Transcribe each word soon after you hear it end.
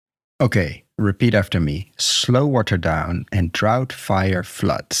Okay, repeat after me. Slow water down and drought, fire,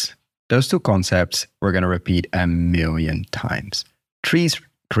 floods. Those two concepts we're going to repeat a million times. Trees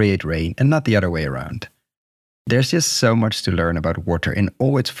create rain and not the other way around. There's just so much to learn about water in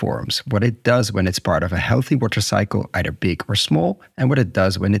all its forms, what it does when it's part of a healthy water cycle, either big or small, and what it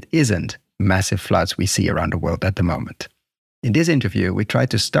does when it isn't, massive floods we see around the world at the moment. In this interview, we try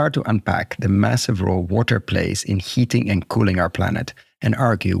to start to unpack the massive role water plays in heating and cooling our planet and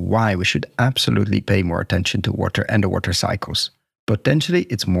argue why we should absolutely pay more attention to water and the water cycles. Potentially,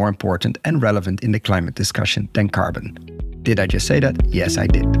 it's more important and relevant in the climate discussion than carbon. Did I just say that? Yes, I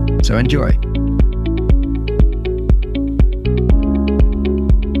did. So enjoy.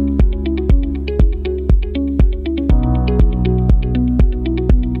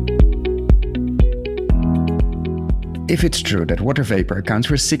 If it's true that water vapor accounts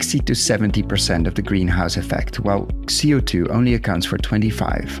for 60 to 70% of the greenhouse effect, while CO2 only accounts for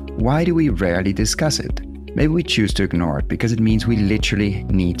 25%, why do we rarely discuss it? Maybe we choose to ignore it because it means we literally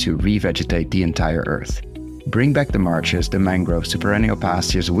need to revegetate the entire Earth. Bring back the marshes, the mangroves, to perennial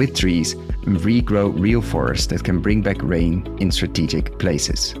pastures with trees, and regrow real forests that can bring back rain in strategic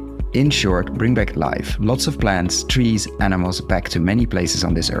places. In short, bring back life, lots of plants, trees, animals back to many places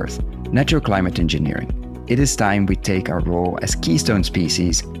on this Earth. Natural climate engineering. It is time we take our role as keystone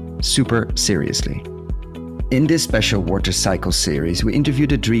species super seriously. In this special water cycle series, we interview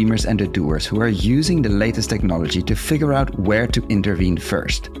the dreamers and the doers who are using the latest technology to figure out where to intervene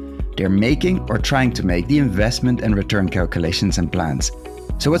first. They're making or trying to make the investment and return calculations and plans.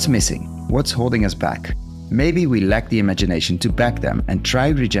 So what's missing? What's holding us back? Maybe we lack the imagination to back them and try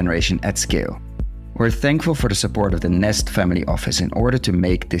regeneration at scale. We're thankful for the support of the Nest Family Office in order to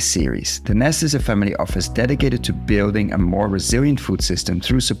make this series. The Nest is a family office dedicated to building a more resilient food system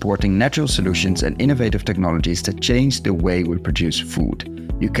through supporting natural solutions and innovative technologies that change the way we produce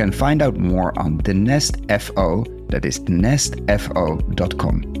food. You can find out more on the Nest FO, that is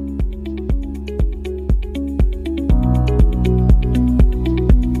nestfo.com.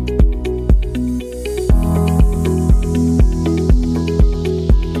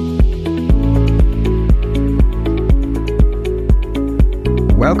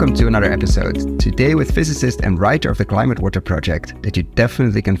 Welcome to another episode, today with physicist and writer of the Climate Water Project that you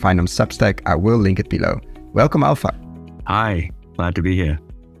definitely can find on Substack. I will link it below. Welcome, Alpha. Hi, glad to be here.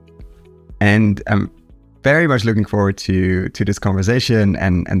 And I'm very much looking forward to this conversation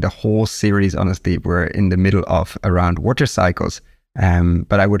and the whole series, honestly, we're in the middle of around water cycles.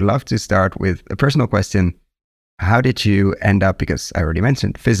 But I would love to start with a personal question. How did you end up, because I already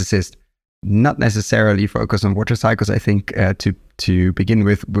mentioned, physicist, not necessarily focused on water cycles, I think, to begin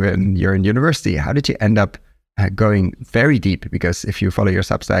with when you're in university. How did you end up going very deep? Because if you follow your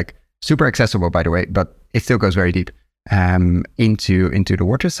Substack, super accessible, by the way, but it still goes very deep into the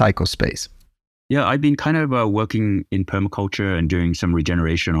water cycle space. Yeah, I've been kind of working in permaculture and doing some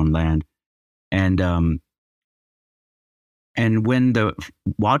regeneration on land. And when the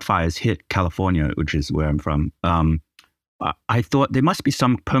wildfires hit California, which is where I'm from, I thought there must be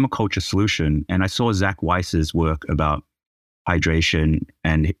some permaculture solution. And I saw Zach Weiss's work about hydration.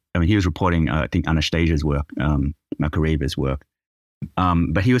 And I mean, he was reporting, I think, Anastasia's work, Makareva's work.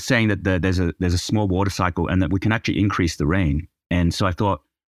 But he was saying that there's a small water cycle and that we can actually increase the rain. And so I thought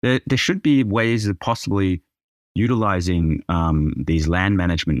there should be ways of possibly utilizing these land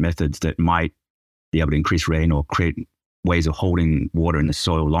management methods that might be able to increase rain or create ways of holding water in the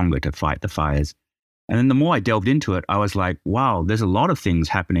soil longer to fight the fires. And then the more I delved into it, I was like, wow, there's a lot of things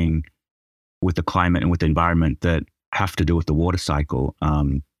happening with the climate and with the environment that have to do with the water cycle.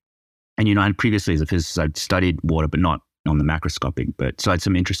 And, you know, and previously as a physicist, I'd studied water, but not on the macroscopic, so I had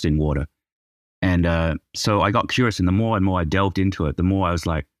some interest in water. And so I got curious, and the more and more I delved into it, the more I was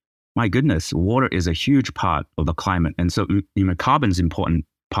like, my goodness, water is a huge part of the climate. And so, you know, carbon's an important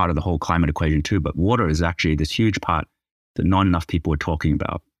part of the whole climate equation too, but water is actually this huge part that not enough people are talking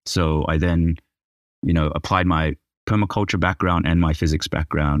about. So I then, you know, applied my permaculture background and my physics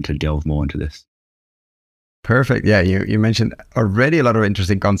background to delve more into this. Perfect. Yeah, you mentioned already a lot of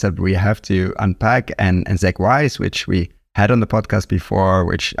interesting concepts we have to unpack, and Zach Weiss, which we had on the podcast before,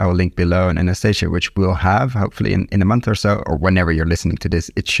 which I will link below, and Anastasia, which we'll have hopefully in a month or so, or whenever you're listening to this,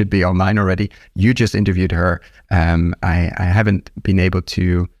 it should be online already. You just interviewed her. I haven't been able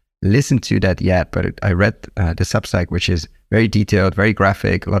to listen to that yet, but I read the Substack, which is very detailed, very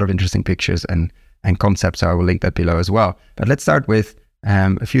graphic, a lot of interesting pictures and concepts. So I will link that below as well. But let's start with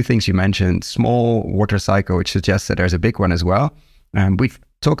a few things you mentioned. Small water cycle, which suggests that there's a big one as well. We've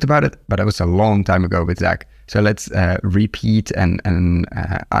talked about it, but it was a long time ago with Zach. So let's repeat and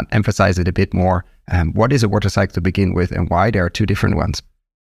emphasize it a bit more. What is a water cycle to begin with, and why there are two different ones?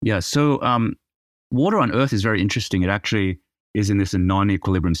 Yeah. So water on Earth is very interesting. It actually is in this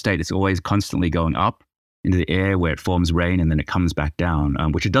non-equilibrium state. It's always constantly going up into the air where it forms rain and then it comes back down,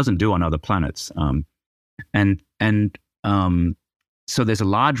 which it doesn't do on other planets. So there's a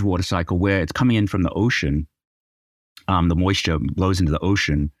large water cycle where it's coming in from the ocean. The moisture blows into the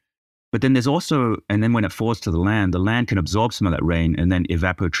ocean. But then there's also, and then when it falls to the land can absorb some of that rain and then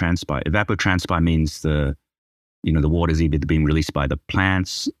evapotranspire. Evapotranspire means the water is either being released by the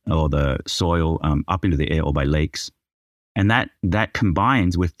plants or the soil up into the air or by lakes. And that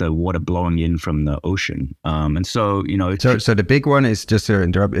combines with the water blowing in from the ocean. And so, So the big one is, just to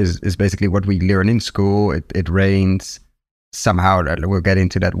interrupt, is basically what we learn in school. It rains somehow, we'll get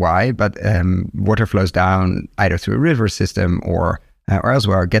into that why, but water flows down either through a river system or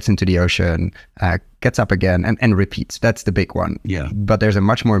elsewhere, gets into the ocean, gets up again and repeats. That's the big one. Yeah. But there's a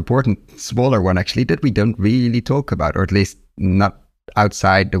much more important, smaller one actually that we don't really talk about, or at least not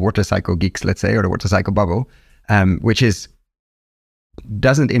outside the water cycle geeks, let's say, or the water cycle bubble, which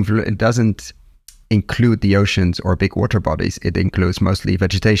doesn't include the oceans or big water bodies. It includes mostly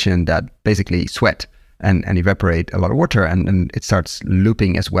vegetation that basically sweat and evaporate a lot of water, and it starts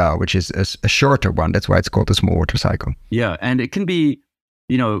looping as well, which is a shorter one. That's why it's called a small water cycle. Yeah, and it can be,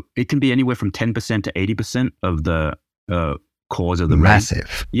 anywhere from 10% to 80% of the cause of the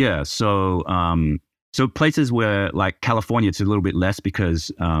massive rain. Yeah, so places where like California, it's a little bit less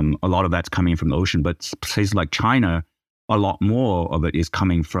because a lot of that's coming from the ocean, but places like China, a lot more of it is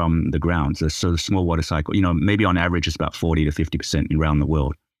coming from the ground. So the small water cycle, maybe on average it's about 40 to 50% around the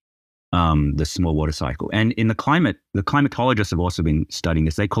world. The small water cycle. And in the climatologists have also been studying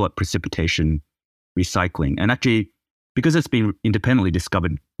this. They call it precipitation recycling. And actually, because it's been independently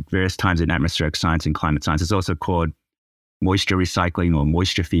discovered various times in atmospheric science and climate science, it's also called moisture recycling or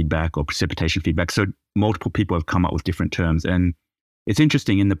moisture feedback or precipitation feedback. So multiple people have come up with different terms. And it's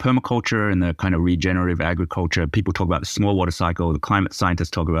interesting, in the permaculture and the kind of regenerative agriculture, people talk about the small water cycle. The climate scientists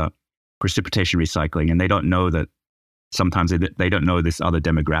talk about precipitation recycling, and they don't know that sometimes they don't know this other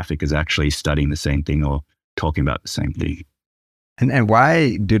demographic is actually studying the same thing or talking about the same thing. And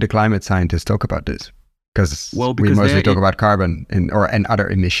why do the climate scientists talk about this? Because we mostly talk about carbon and other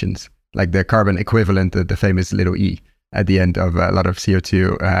emissions, like the carbon equivalent, the famous little e at the end of a lot of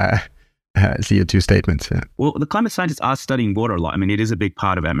CO2 statements. Yeah. Well, the climate scientists are studying water a lot. I mean, it is a big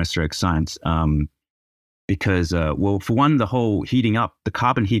part of atmospheric science because, for one, the whole heating up, the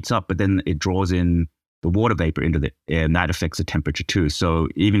carbon heats up, but then it draws in the water vapor into the air, and that affects the temperature too. So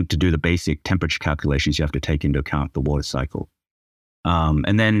even to do the basic temperature calculations, you have to take into account the water cycle.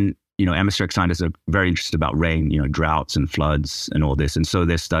 And then, atmospheric scientists are very interested about rain, droughts and floods and all this. And so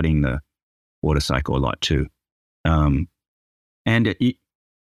they're studying the water cycle a lot too. There's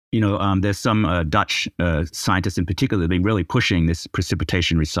some Dutch scientists in particular that have been really pushing this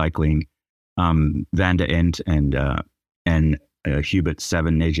precipitation recycling, Van der Ent and Hubert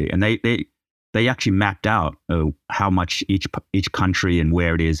Savenege. And they actually mapped out how much each country and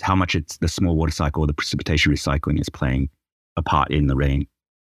where it is, how much it's the small water cycle or the precipitation recycling is playing a part in the rain.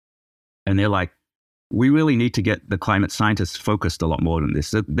 And they're like, we really need to get the climate scientists focused a lot more on this.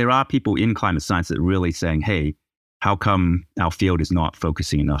 So there are people in climate science that are really saying, hey, how come our field is not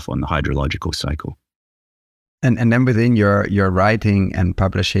focusing enough on the hydrological cycle? And then within your writing and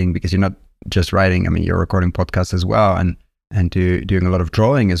publishing, because you're not just writing, I mean, you're recording podcasts as well and doing a lot of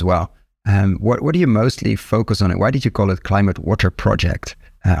drawing as well. What do you mostly focus on? Why did you call it Climate Water Project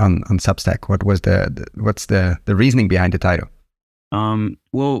on Substack? What's the reasoning behind the title?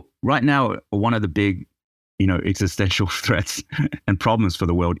 Well, right now, one of the big, existential threats and problems for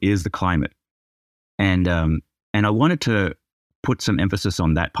the world is the climate, and I wanted to put some emphasis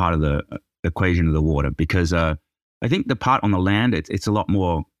on that part of the equation of the water, because I think the part on the land, it's a lot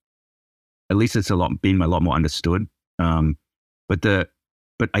more, at least it's been a lot more understood. But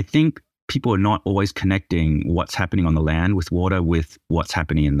I think people are not always connecting what's happening on the land with water with what's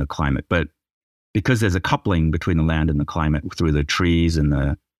happening in the climate. But because there's a coupling between the land and the climate through the trees and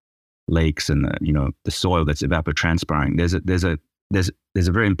the lakes and the soil that's evapotranspiring, there's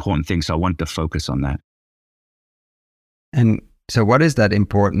a very important thing. So I wanted to focus on that. And so what is that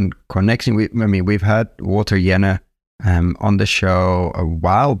important connection? We've had Walter Jenne on the show a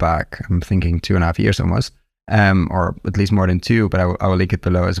while back. I'm thinking 2.5 years almost, or at least more than 2, but I will link it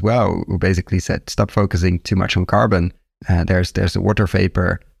below as well, who basically said, stop focusing too much on carbon. There's the water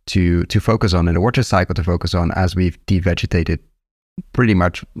vapor to focus on and the water cycle to focus on, as we've devegetated pretty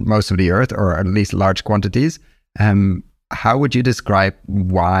much most of the earth, or at least large quantities. How would you describe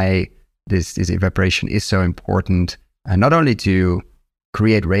why this evaporation is so important? And not only to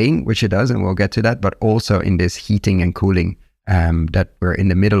create rain, which it does, and we'll get to that, but also in this heating and cooling that we're in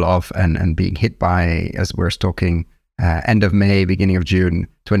the middle of and being hit by, as we're talking end of May, beginning of June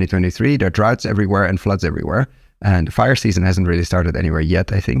 2023. There are droughts everywhere and floods everywhere. And the fire season hasn't really started anywhere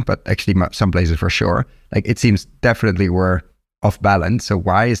yet, I think, but actually some places for sure. Like, it seems definitely we're off balance. So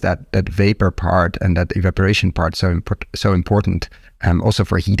why is that vapor part and that evaporation part so important, also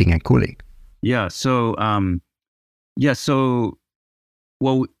for heating and cooling? Yeah. So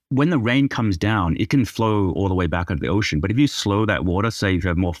well, when the rain comes down, it can flow all the way back into the ocean. But if you slow that water, say if you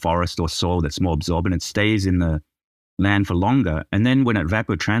have more forest or soil that's more absorbent, it stays in the land for longer. And then when it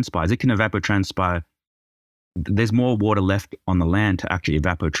evapotranspires, it can evapotranspire. There's more water left on the land to actually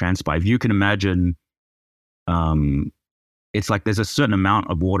evapotranspire. If you can imagine, it's like there's a certain amount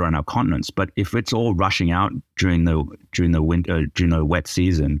of water on our continents, but if it's all rushing out during the winter, during the wet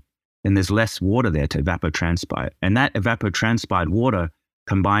season, then there's less water there to evapotranspire. And that evapotranspired water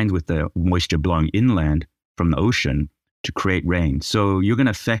combines with the moisture blowing inland from the ocean to create rain. So you're going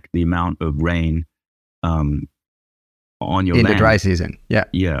to affect the amount of rain on your land. In the dry season. Yeah.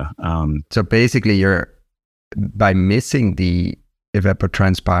 Yeah. So basically by missing the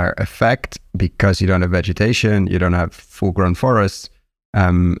evapotranspire effect, because you don't have vegetation, you don't have full-grown forests,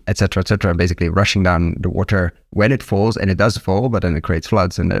 et cetera, and basically rushing down the water when it falls, and it does fall, but then it creates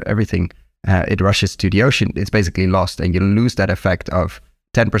floods and everything, it rushes to the ocean, it's basically lost, and you lose that effect of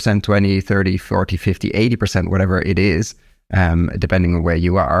 10%, 20, 30, 40, 50, 80%, whatever it is, depending on where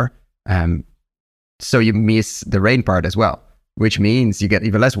you are. So you miss the rain part as well, which means you get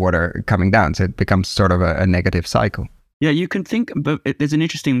even less water coming down. So it becomes sort of a negative cycle. Yeah, you can think, but there's an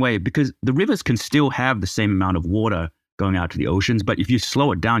interesting way, because the rivers can still have the same amount of water going out to the oceans, but if you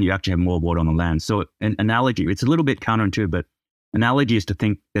slow it down, you actually have more water on the land. So an analogy, it's a little bit counterintuitive, but analogy is to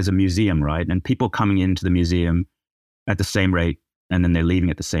think there's a museum, right? And people coming into the museum at the same rate, and then they're leaving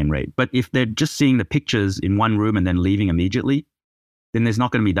at the same rate. But if they're just seeing the pictures in one room and then leaving immediately, then there's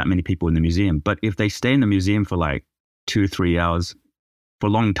not going to be that many people in the museum. But if they stay in the museum for like 2-3 hours for a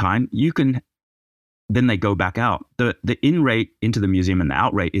long time, then they go back out. The in rate into the museum and the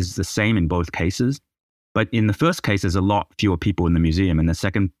out rate is the same in both cases. But in the first case, there's a lot fewer people in the museum. In the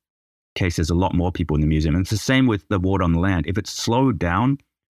second case, there's a lot more people in the museum. And it's the same with the water on the land. If it's slowed down,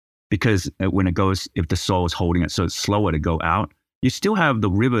 because when it goes, if the soil is holding it, so it's slower to go out, you still have the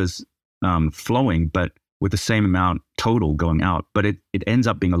rivers flowing, but with the same amount total going out. But it ends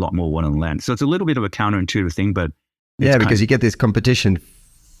up being a lot more water on the land. So it's a little bit of a counterintuitive thing, but yeah, because you get this competition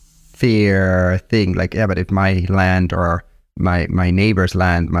fear thing, like, yeah, but if my land or my neighbor's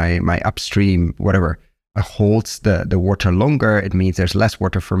land, my upstream, whatever, holds the water longer, it means there's less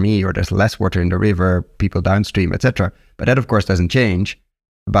water for me, or there's less water in the river, people downstream, etc. But that, of course, doesn't change.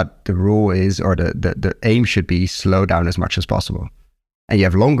 But the rule is, or the aim should be, slow down as much as possible. And you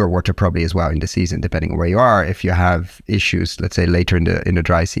have longer water probably as well in the season, depending on where you are. If you have issues, let's say later in the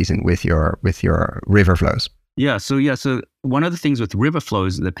dry season with your river flows. Yeah. So one of the things with river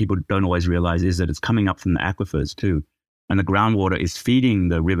flows that people don't always realize is that it's coming up from the aquifers too, and the groundwater is feeding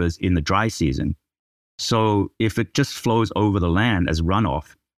the rivers in the dry season. So if it just flows over the land as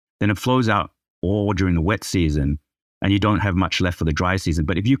runoff, then it flows out all during the wet season, and you don't have much left for the dry season.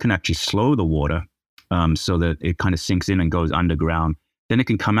 But if you can actually slow the water so that it kind of sinks in and goes underground, then it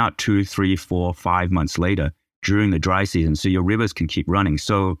can come out 2, 3, 4, 5 months later during the dry season. So your rivers can keep running.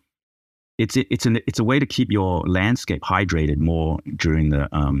 So it's a way to keep your landscape hydrated more during the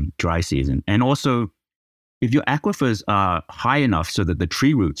dry season. And also, if your aquifers are high enough so that the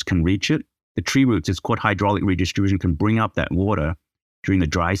tree roots can reach it, the tree roots, it's called hydraulic redistribution, can bring up that water during the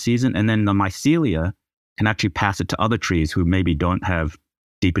dry season. And then the mycelia can actually pass it to other trees who maybe don't have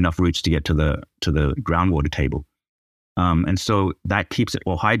deep enough roots to get to the groundwater table. And so that keeps it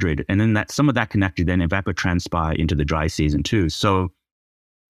all hydrated. And then some of that can actually then evapotranspire into the dry season too. So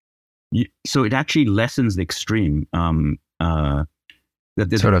it actually lessens the extreme. Dampens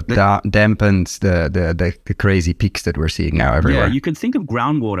the crazy peaks that we're seeing now everywhere. Yeah, you can think of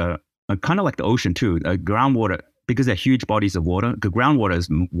groundwater kind of like the ocean too. Groundwater, because they're huge bodies of water, the groundwater is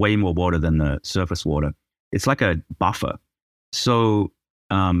way more water than the surface water. It's like a buffer. So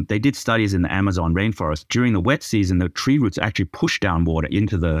they did studies in the Amazon rainforest. During the wet season, the tree roots actually push down water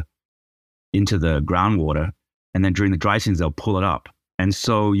into the groundwater, and then during the dry seasons, they'll pull it up. And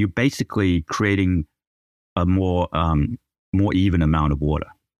so you're basically creating a more even amount of water.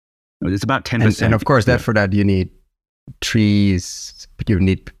 It's about 10%. And of course, for that, you need trees, you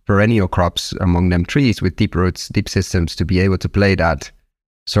need perennial crops, among them trees with deep roots, deep systems, to be able to play that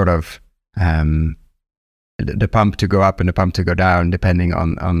sort of the pump to go up and the pump to go down, depending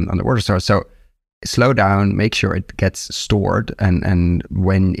on the water source. So slow down, make sure it gets stored, and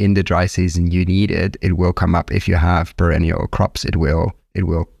when in the dry season you need it, it will come up. If you have perennial crops, it will,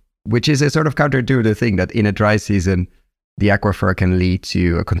 which is a sort of counter to the thing that in a dry season, the aquifer can lead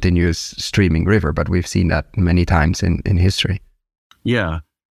to a continuous streaming river, but we've seen that many times in history. Yeah.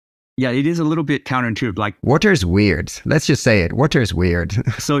 Yeah, it is a little bit counterintuitive. Like, water is weird. Let's just say it. Water is weird.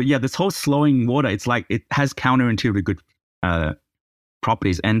 So yeah, this whole slowing water, it's like it has counterintuitively good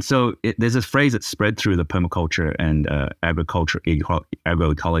properties. And so there's a phrase that spread through the permaculture and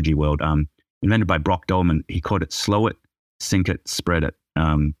agroecology world, invented by Brock Dolman. He called it slow it, sink it, spread it.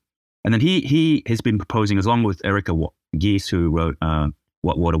 And then he has been proposing, along with Erica Gies, who wrote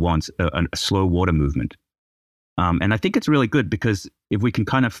What Water Wants, a slow water movement. And I think it's really good because if we can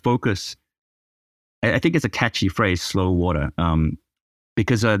kind of focus, I think it's a catchy phrase, slow water,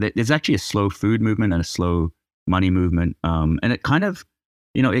 because there's actually a slow food movement and a slow money movement. And it kind of,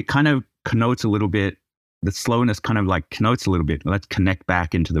 it kind of connotes a little bit, the slowness kind of like connotes a little bit, let's connect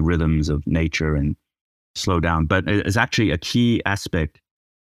back into the rhythms of nature and slow down. But it's actually a key aspect.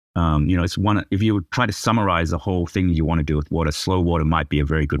 It's one, if you try to summarize the whole thing you want to do with water, slow water might be a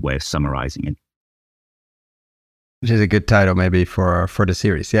very good way of summarizing it. Which is a good title maybe for the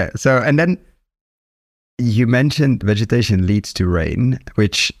series. Yeah. So, and then you mentioned vegetation leads to rain,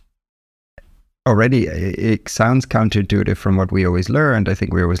 which already it sounds counterintuitive from what we always learned. I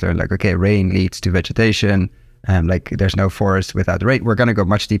think we always learn like, okay, rain leads to vegetation. Like there's no forest without rain. We're going to go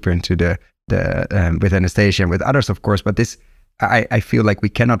much deeper into the with Anastasia and with others, of course. But this, I feel like we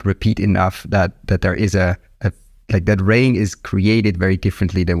cannot repeat enough that there is like that rain is created very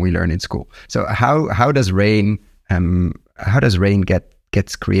differently than we learn in school. So how does rain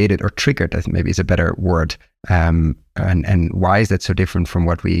gets created or triggered? I think maybe is a better word. And why is that so different from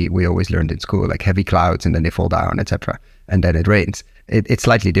what we always learned in school, like heavy clouds and then they fall down, etc., and then it rains? It's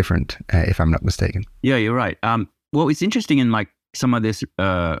slightly different, if I'm not mistaken. Yeah, you're right. Well, it's interesting in like some of this,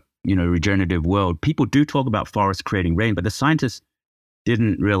 regenerative world, people do talk about forests creating rain, but the scientists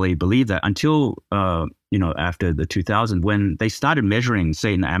didn't really believe that until, after the 2000s, when they started measuring,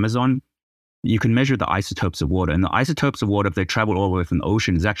 say in the Amazon, you can measure the isotopes of water. And the isotopes of water, if they travel all the way from the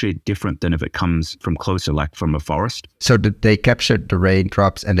ocean, is actually different than if it comes from closer, like from a forest. So they captured the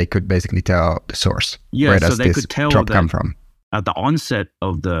raindrops and they could basically tell the source. Yeah, where so does they this could tell drop that come from? at the onset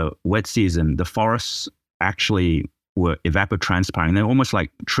of the wet season, the forests actually were evapotranspiring. They're almost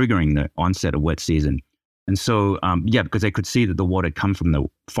like triggering the onset of wet season. And so, because they could see that the water had come from the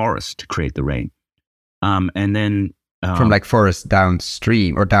forest to create the rain. And then from like forest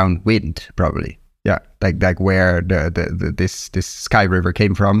downstream or downwind, probably. Yeah, like where this sky river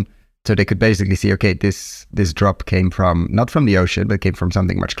came from. So they could basically see, okay, this drop came from not from the ocean, but came from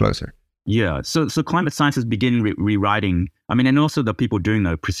something much closer. Yeah, so climate scientists begin rewriting. I mean, and also the people doing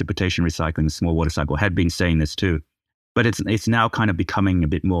the precipitation recycling, the small water cycle, had been saying this too, but it's now kind of becoming a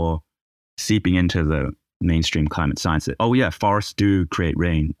bit more seeping into the mainstream climate science. That, oh yeah, forests do create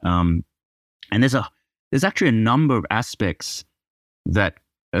rain, and there's actually a number of aspects that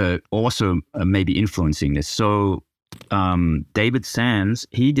also may be influencing this. So David Sands,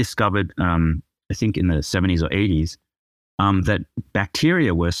 he discovered, I think in the 70s or 80s, that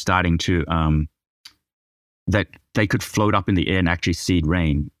bacteria were starting to, that they could float up in the air and actually seed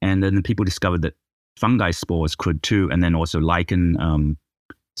rain. And then the people discovered that fungi spores could too, and then also lichen,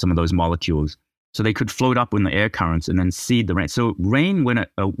 some of those molecules. So they could float up in the air currents and then seed the rain. So rain, when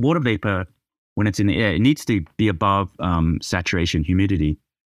a water vapor, when it's in the air, it needs to be above saturation humidity,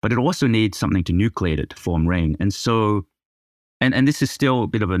 but it also needs something to nucleate it to form rain. And so, and this is still a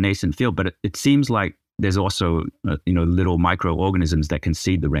bit of a nascent field, but it seems like there's also, little microorganisms that can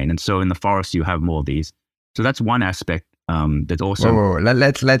seed the rain. And so in the forest, you have more of these. So that's one aspect that also... Whoa.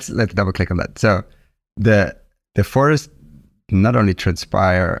 Let's double click on that. So the forest not only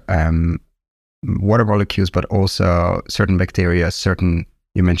transpire water molecules, but also certain bacteria,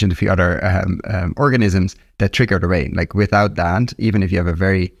 you mentioned a few other organisms that trigger the rain. Like without that, even if you have a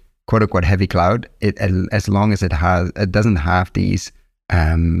very quote unquote heavy cloud, as long as it doesn't have these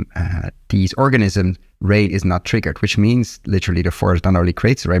organisms, rain is not triggered, which means literally the forest not only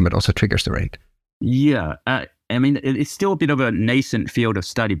creates the rain, but also triggers the rain. Yeah. I mean, it's still a bit of a nascent field of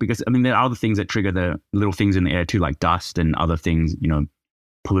study because, I mean, there are other things that trigger the little things in the air too, like dust and other things,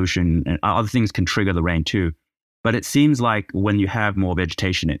 pollution and other things can trigger the rain too. But it seems like when you have more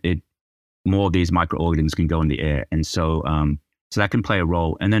vegetation, more of these microorganisms can go in the air. And so that can play a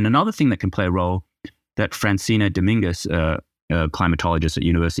role. And then another thing that can play a role that Francina Dominguez, a climatologist at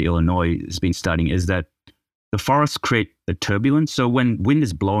University of Illinois, has been studying is that the forests create a turbulence. So when wind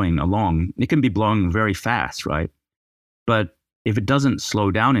is blowing along, it can be blowing very fast, right? But if it doesn't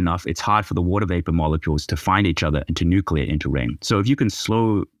slow down enough, it's hard for the water vapor molecules to find each other and to nucleate into rain. So if you can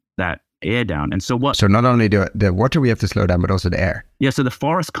slow that air down, and so what? So not only the water we have to slow down, but also the air. Yeah, so the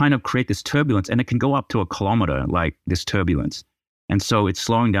forests kind of create this turbulence, and it can go up to 1 kilometer, like this turbulence. And so it's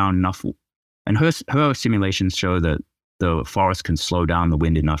slowing down enough. And her simulations show that the forest can slow down the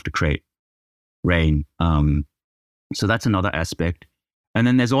wind enough to create rain. So that's another aspect. And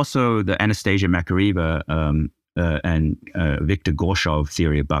then there's also the Anastasia Makareva and Viktor Gorshov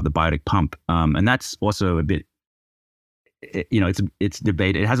theory about the biotic pump. And that's also a bit, it's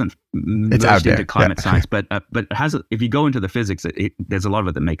debated. It hasn't merged into climate science, but it has. If you go into the physics, there's a lot of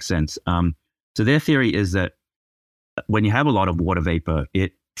it that makes sense. So their theory is that when you have a lot of water vapor,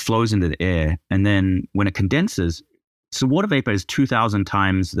 it flows into the air, and then when it condenses, so water vapor is 2,000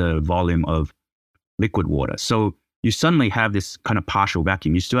 times the volume of liquid water. So you suddenly have this kind of partial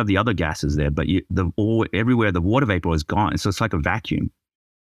vacuum. You still have the other gases there, but everywhere the water vapor is gone. So it's like a vacuum.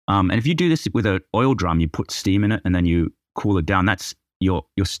 And if you do this with an oil drum, you put steam in it and then you cool it down. That's your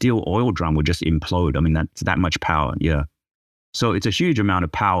steel oil drum would just implode. I mean, that's that much power. Yeah. So it's a huge amount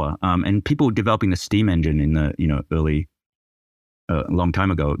of power. And people developing the steam engine in the early, a long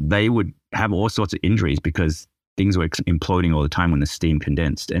time ago, they would have all sorts of injuries because things were imploding all the time when the steam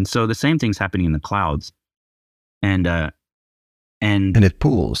condensed. And so the same thing's happening in the clouds. And it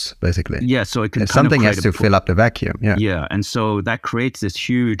pools, basically. Yeah, so it can something has to fill up the vacuum. Yeah, yeah, and so that creates this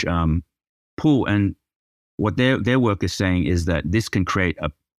huge pool. And what their work is saying is that this can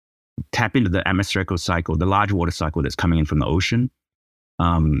tap into the atmospheric cycle, the large water cycle that's coming in from the ocean.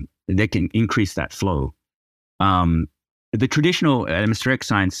 They can increase that flow. The traditional atmospheric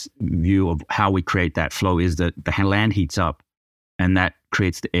science view of how we create that flow is that the land heats up, and that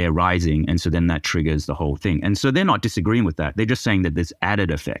creates the air rising, and so then that triggers the whole thing. And so they're not disagreeing with that. They're just saying that there's added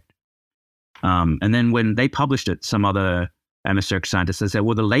effect. And then when they published it, some other atmospheric scientists said,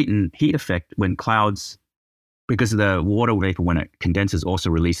 well, the latent heat effect when clouds, because the water vapor when it condenses also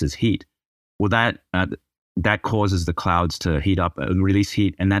releases heat. Well, that causes the clouds to heat up and release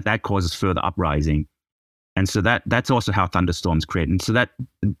heat, and that causes further uprising. And so that's also how thunderstorms create. And so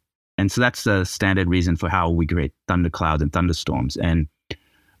that's the standard reason for how we create thunderclouds and thunderstorms. And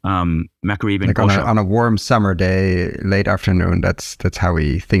Makareva and Gorshov, on a warm summer day, late afternoon, that's how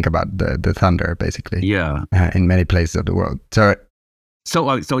we think about the thunder, basically. Yeah, in many places of the world. So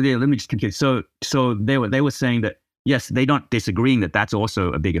yeah, let me just continue. So they were saying that yes, they're not disagreeing that that's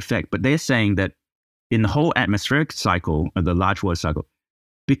also a big effect, but they're saying that in the whole atmospheric cycle, or the large water cycle,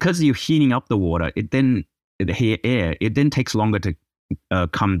 because you're heating up the water, it then takes longer to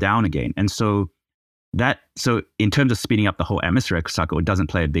come down again. And so in terms of speeding up the whole atmospheric cycle, it doesn't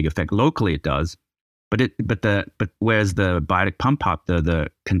play a big effect. Locally it does, but whereas the biotic pump up, the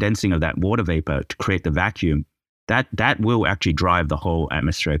condensing of that water vapor to create the vacuum, that will actually drive the whole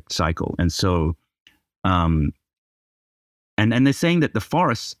atmospheric cycle. And so and they're saying that the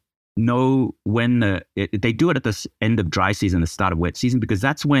forests know when they do it at the end of dry season, the start of wet season, because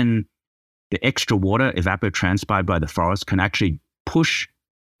that's when the extra water evapotranspired by the forest can actually push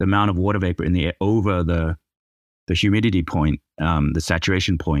the amount of water vapor in the air over the humidity point, the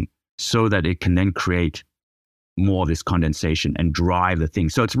saturation point, so that it can then create more of this condensation and drive the thing.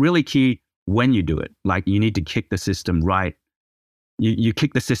 So it's really key when you do it. Like you need to kick the system right. You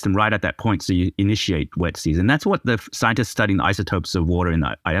kick the system right at that point, so you initiate wet season. That's what the scientists studying the isotopes of water in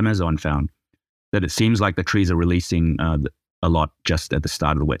the Amazon found, that it seems like the trees are releasing a lot just at the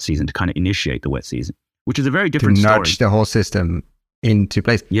start of the wet season to kind of initiate the wet season, which is a very different story. To nudge the whole system into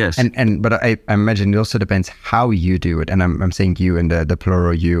place. Yes. But I imagine it also depends how you do it. And I'm saying you in the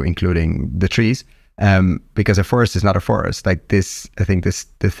plural you, including the trees, because a forest is not a forest. Like this, I think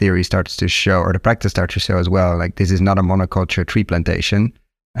the theory starts to show, or the practice starts to show as well, like this is not a monoculture tree plantation.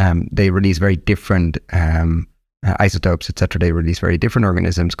 They release very different isotopes, etc. They release very different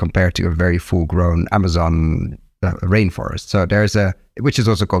organisms compared to a very full-grown Amazon rainforest. So there's which is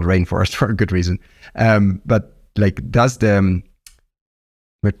also called rainforest for a good reason. But like, does the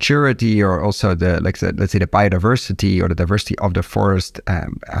maturity, or also let's say the biodiversity or the diversity of the forest,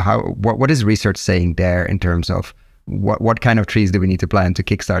 what is research saying there in terms of what kind of trees do we need to plant to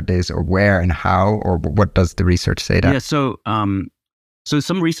kickstart this, or where and how, or what does the research say there? Yeah, so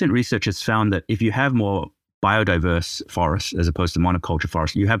some recent research has found that if you have more biodiverse forests as opposed to monoculture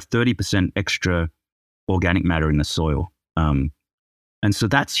forests, you have 30% extra organic matter in the soil. And so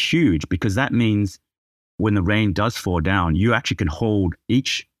that's huge, because that means when the rain does fall down, you actually can hold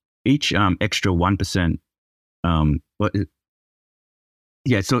each extra 1%.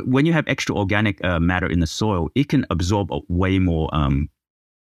 So when you have extra organic matter in the soil, it can absorb way more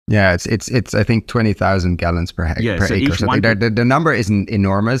Yeah, it's I think 20,000 gallons per acre. So the number isn't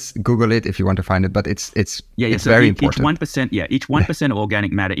enormous. Google it if you want to find it, but it's very important. Each 1% of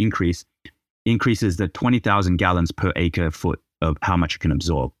organic matter increases the 20,000 gallons per acre foot of how much it can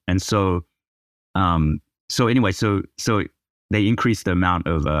absorb. And so they increase the amount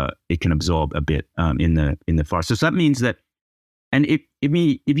of it can absorb a bit in the forest. So that means that, and if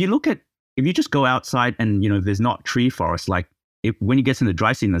you just go outside and there's not tree forest, like when you get in the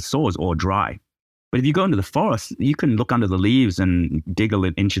dry season, the soil is all dry. But if you go into the forest, you can look under the leaves and dig a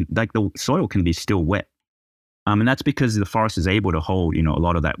little inch, like the soil can be still wet. And that's because the forest is able to hold a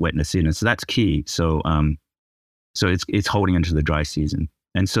lot of that wetness in, and so that's key. So it's holding into the dry season,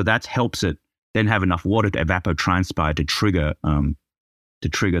 and so that helps it then have enough water to evapotranspire to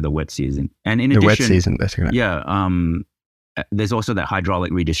trigger the wet season. And in addition, the wet season, basically. Yeah. There's also that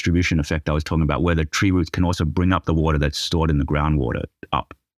hydraulic redistribution effect I was talking about, where the tree roots can also bring up the water that's stored in the groundwater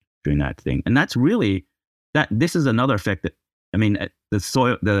up during that thing. And that's really this is another effect that, the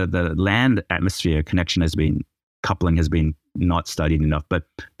soil, the land atmosphere coupling has been not studied enough, but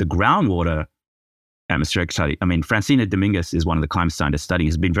the groundwater atmospheric study, Francina Dominguez is one of the climate scientists studying,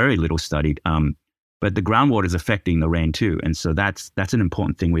 has been very little studied, but the groundwater is affecting the rain too. And so that's an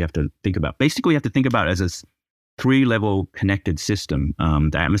important thing we have to think about. Basically, we have to think about it as a 3-level connected system,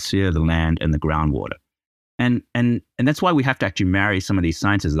 the atmosphere, the land, and the groundwater. And that's why we have to actually marry some of these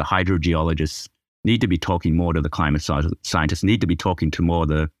sciences. The hydrogeologists need to be talking more to the climate scientists, need to be talking to more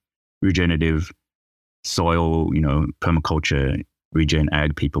the regenerative soil, permaculture, regen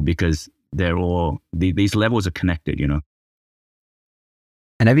ag people, because they're all, these levels are connected,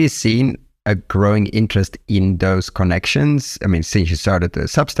 And have you seen a growing interest in those connections? Since you started the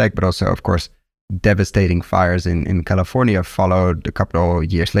Substack, but also, of course, devastating fires in California followed a couple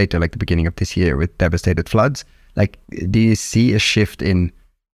of years later, like the beginning of this year, with devastated floods. Like, do you see a shift in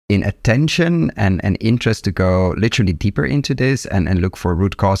attention and interest to go literally deeper into this and look for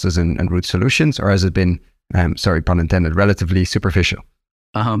root causes and root solutions? Or has it been, sorry, pun intended, relatively superficial?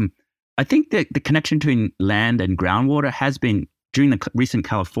 I think that the connection between land and groundwater has been, during the recent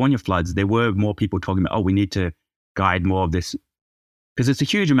California floods, there were more people talking about, we need to guide more of this, because it's a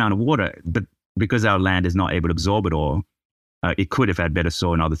huge amount of water, but because our land is not able to absorb it all, it could have had better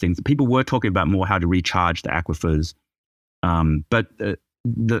soil and other things. People were talking about more how to recharge the aquifers, but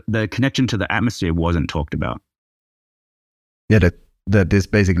the connection to the atmosphere wasn't talked about. Yeah, this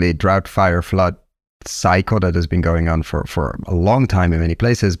basically drought, fire, flood cycle that has been going on for a long time in many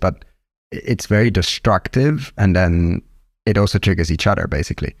places, but it's very destructive, and then it also triggers each other,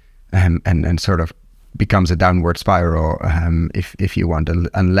 basically, and sort of becomes a downward spiral, if you want,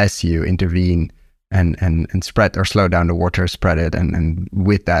 unless you intervene and spread or slow down the water, spread it, and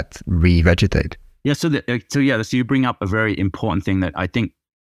with that revegetate. Yeah. So you bring up a very important thing that I think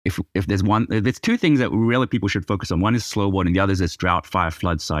if there's two things that really people should focus on. One is slow water, and the other is this drought, fire,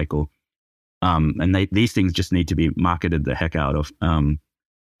 flood cycle. And these things just need to be marketed the heck out of.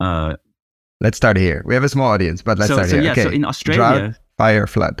 Let's start here. We have a small audience, but let's start here. Yeah, okay. So in Australia, drought, fire,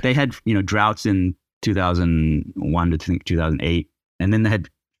 flood. They had droughts in 2001 to 2008, and then they had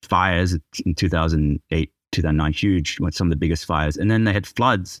fires in 2008, 2009, huge, some of the biggest fires, and then they had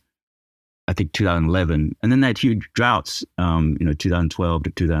floods, I think 2011, and then they had huge droughts, 2012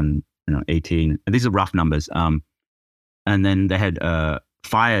 to 2018. And these are rough numbers. And then they had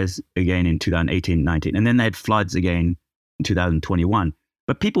fires again in 2018, 19, and then they had floods again in 2021.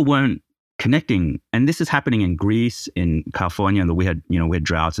 But people weren't connecting, and this is happening in Greece, in California, and we had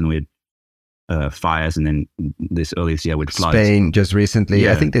droughts and we had fires, and then earlier this year with floods. Spain just recently,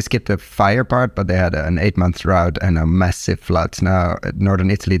 yeah. I think they skipped the fire part, but they had an 8-month drought and a massive floods. Now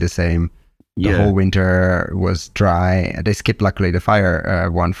northern Italy, the same. The whole winter was dry. They skipped luckily the fire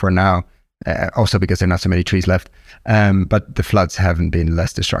one for now, also because there are not so many trees left. But the floods haven't been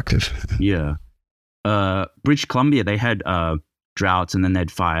less destructive. Yeah. British Columbia, they had droughts, and then they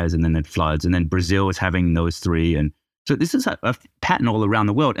had fires, and then they had floods, and then Brazil is having those three. And so this is a pattern all around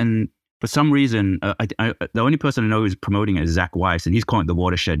the world. And for some reason, the only person I know who's promoting it is Zach Weiss, and he's calling it the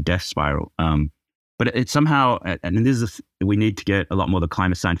watershed death spiral. But it's somehow, and this is, we need to get a lot more of the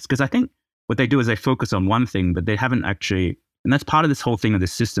climate scientists, because I think what they do is they focus on one thing, but they haven't actually, and that's part of this whole thing of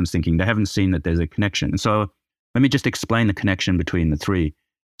this systems thinking. They haven't seen that there's a connection. And so let me just explain the connection between the three.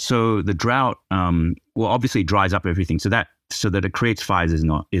 So the drought, obviously dries up everything. So that it creates fires is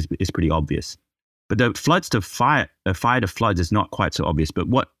pretty obvious. But the floods to fire to floods is not quite so obvious.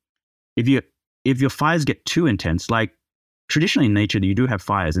 But if your fires get too intense, like traditionally in nature, you do have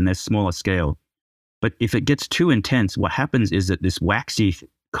fires and they're smaller scale. But if it gets too intense, what happens is that this waxy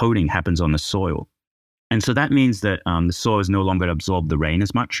coating happens on the soil. And so that means that the soil is no longer absorb the rain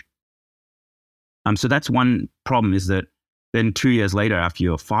as much. So that's one problem, is that then 2 years later after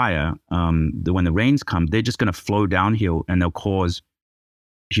your fire, when the rains come, they're just going to flow downhill and they'll cause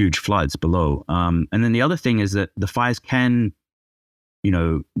huge floods below. And then the other thing is that the fires can,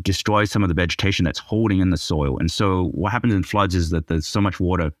 destroy some of the vegetation that's holding in the soil. And so what happens in floods is that there's so much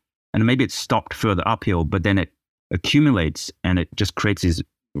water, and maybe it's stopped further uphill, but then it accumulates and it just creates these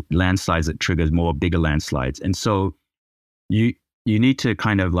landslides that triggers more bigger landslides. And so you need to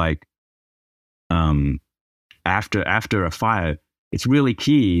kind of like, after a fire, it's really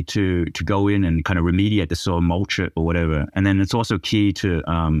key to go in and kind of remediate the soil, mulch it or whatever. And then it's also key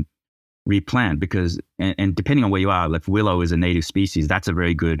to replant, because, and depending on where you are, like willow is a native species. That's a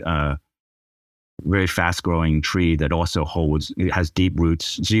very good, very fast growing tree that also it has deep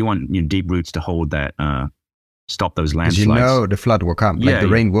roots. So you want deep roots to hold that, stop those landslides. The flood will come. Like the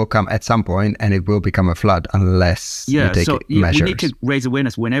rain will come at some point, and it will become a flood unless you take measures. We need to raise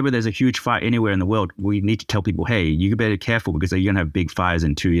awareness. Whenever there's a huge fire anywhere in the world, we need to tell people, hey, you better be careful, because you're going to have big fires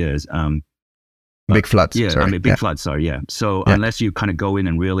in 2 years. Big floods. Big floods, sorry, yeah. So unless you kind of go in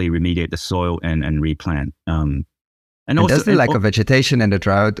and really remediate the soil and replant. And also, does the lack of vegetation and the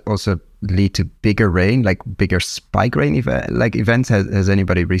drought also lead to bigger rain, like bigger spike rain events? Has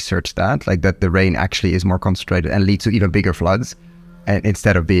anybody researched that? Like that the rain actually is more concentrated and leads to even bigger floods, and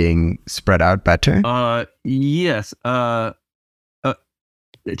instead of being spread out better? Yes.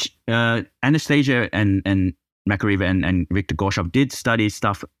 Anastasia and Makariva and Victor Gorshoff did study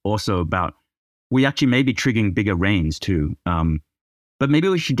stuff also about, we actually may be triggering bigger rains too. But maybe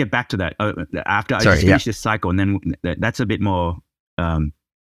we should get back to that after I just finish this cycle, and then that's a bit more.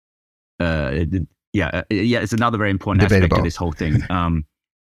 It's another very important aspect of this whole thing.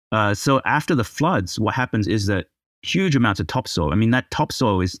 So after the floods, what happens is that huge amounts of topsoil. I mean, that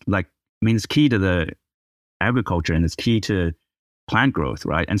topsoil is it's key to the agriculture, and it's key to plant growth,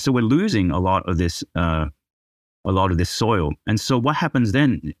 right? And so we're losing a lot of this soil. And so what happens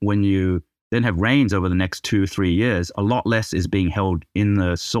then when you then have rains over the next 2-3 years? A lot less is being held in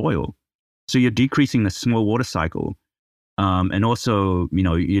the soil. So you're decreasing the small water cycle. And also,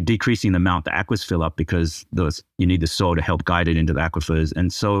 you're decreasing the amount the aquifers fill up, because you need the soil to help guide it into the aquifers.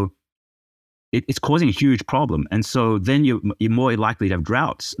 And so it's causing a huge problem. And so then you're more likely to have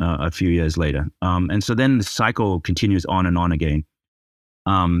droughts a few years later. And so then the cycle continues on and on again.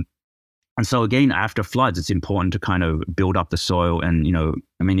 And so again, after floods, it's important to kind of build up the soil. And,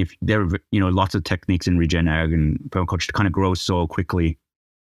 if there are, lots of techniques in regenerative and permaculture to kind of grow soil quickly.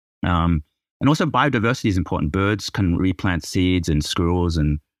 And also biodiversity is important. Birds can replant seeds, and squirrels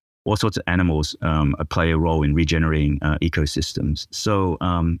and all sorts of animals play a role in regenerating ecosystems. So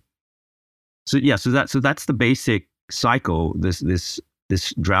that's the basic cycle, this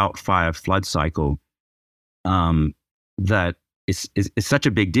drought, fire, flood cycle, that it's such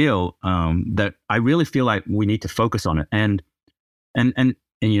a big deal that I really feel like we need to focus on it. And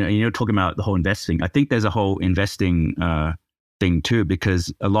talking about the whole investing, I think there's a whole investing thing too,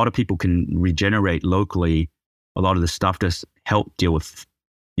 because a lot of people can regenerate locally a lot of the stuff to help deal with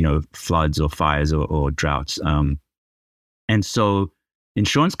floods or fires or droughts. And so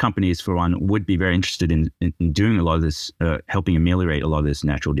insurance companies, for one, would be very interested in doing a lot of this, helping ameliorate a lot of this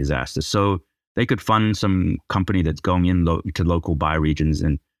natural disaster. So they could fund some company that's going in to local bioregions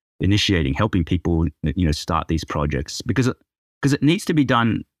and helping people, start these projects, because it needs to be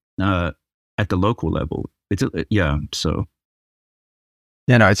done at the local level. It's a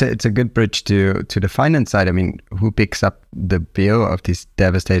good bridge to the finance side. I mean, who picks up the bill of these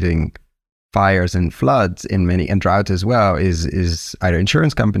devastating fires and floods and drought as well is either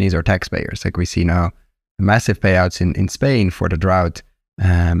insurance companies or taxpayers. Like we see now massive payouts in Spain for the drought,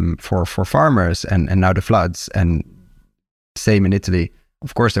 for farmers, and now the floods, and same in Italy.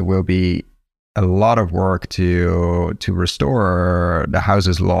 Of course, there will be a lot of work to restore the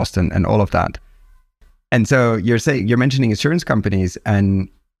houses lost and all of that. And so you're mentioning insurance companies, and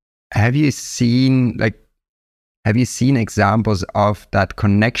have you seen examples of that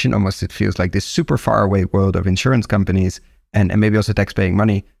connection? Almost, it feels like this super far away world of insurance companies and maybe also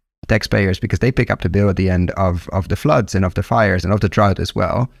taxpayers, because they pick up the bill at the end of the floods and of the fires and of the drought as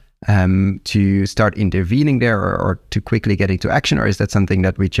well, to start intervening there or to quickly get into action? Or is that something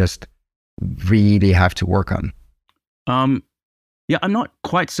that we just really have to work on? I'm not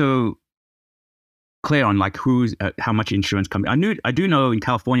quite so clear on how much insurance company. I do know in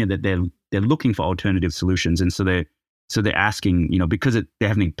California that they're looking for alternative solutions, and so they're asking, because they're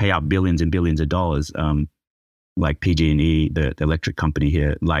having to pay out billions and billions of dollars, like PG&E, the electric company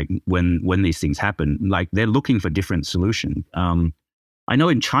here, like when these things happen, like they're looking for different solutions. I know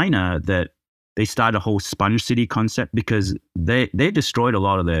in China that they started a whole sponge city concept because they destroyed a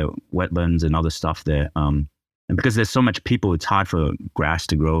lot of their wetlands and other stuff there. And because there's so much people, it's hard for grass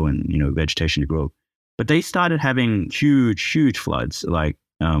to grow and, you know, vegetation to grow. But they started having huge floods, like,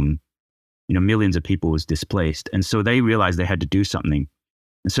 you know, millions of people was displaced. And so they realized they had to do something.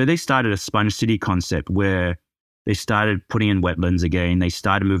 And so they started a sponge city concept where they started putting in wetlands again. They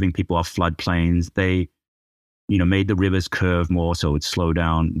started moving people off floodplains. They, you know, made the rivers curve more so it'd slow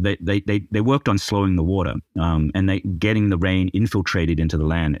down. They worked on slowing the water and they getting the rain infiltrated into the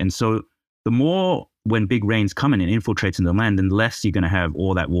land. And so the more when big rains come in and infiltrates into the land, then less you're going to have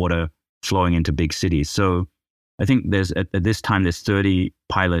all that water flowing into big cities. So I think there's at this time there's 30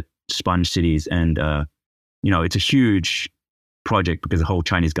 pilot sponge cities, and you know, it's a huge project because the whole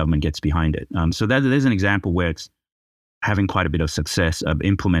Chinese government gets behind it. So there's an example where it's having quite a bit of success of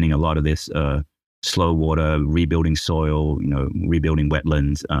implementing a lot of this slow water, rebuilding soil, you know, rebuilding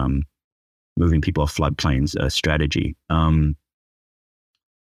wetlands, moving people off floodplains strategy. And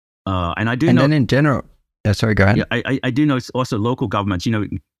I do know. And then in general, yeah, sorry, go ahead. Yeah, I do know also local governments, you know,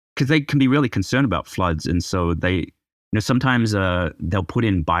 because they can be really concerned about floods, and so they, you know, sometimes they'll put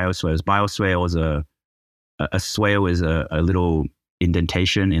in bioswales. Bioswale is a swale is a little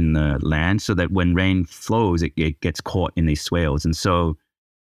indentation in the land so that when rain flows, it gets caught in these swales. And so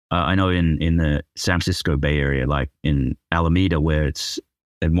I know in the San Francisco Bay Area, like in Alameda, where it's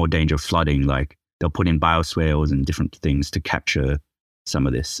more danger of flooding, like they'll put in bioswales and different things to capture some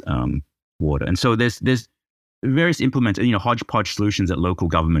of this water. And so there's various implemented, you know, hodgepodge solutions that local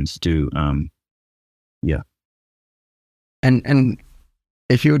governments do. Yeah. And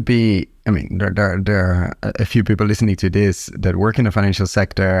if you would be, I mean, there are a few people listening to this that work in the financial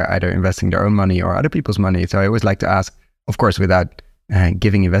sector, either investing their own money or other people's money. So I always like to ask, of course, without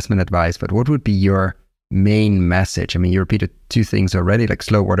giving investment advice, but what would be your main message? I mean, you repeated two things already, like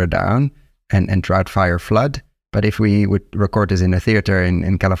slow water down and drought, fire, flood. But if we would record this in a theater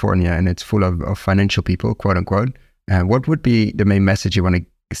in California and it's full of financial people, quote unquote, what would be the main message you want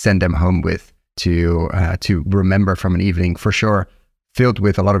to send them home with to remember from an evening, for sure, filled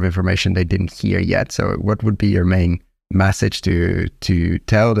with a lot of information they didn't hear yet? So what would be your main message to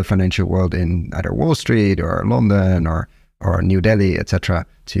tell the financial world in either Wall Street or London or New Delhi, etc.,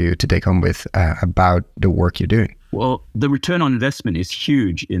 to take home with about the work you're doing? Well, the return on investment is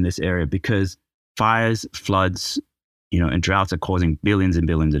huge in this area because fires, floods, you know, and droughts are causing billions and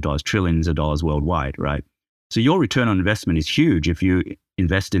billions of dollars, trillions of dollars worldwide, right? So your return on investment is huge if you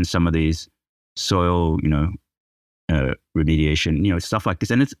invest in some of these soil, you know, remediation, you know, stuff like this.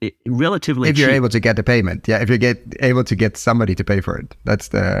 And it's relatively if you're cheap. able to get the payment. Yeah, if you're able to get somebody to pay for it.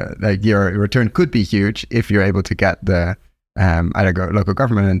 That's like your return could be huge if you're able to get the either local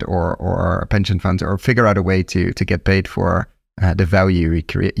government or pension funds, or figure out a way to get paid for the value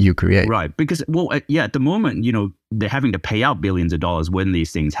you create. Right, because, well, yeah, at the moment, you know, they're having to pay out billions of dollars when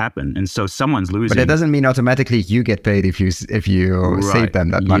these things happen. And so someone's losing. But it doesn't mean automatically you get paid if you save them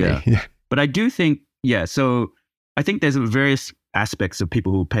that money. Yeah. But I do think, yeah, so I think there's various aspects of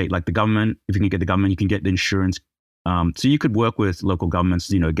people who pay, like the government. If you can get the government, you can get the insurance. So you could work with local governments,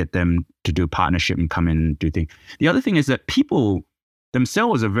 you know, get them to do a partnership and come in and do things. The other thing is that people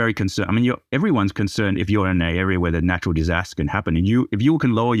themselves are very concerned. I mean, everyone's concerned if you're in an area where the natural disaster can happen, and if you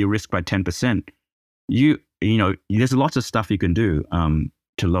can lower your risk by 10%, you know, there's lots of stuff you can do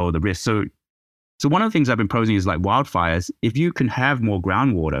to lower the risk. So one of the things I've been proposing is like wildfires. If you can have more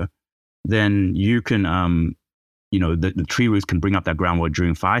groundwater, then you can, you know, the tree roots can bring up that groundwater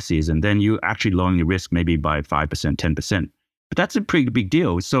during fire season. Then you actually lowering your risk maybe by 5%, 10%. But that's a pretty big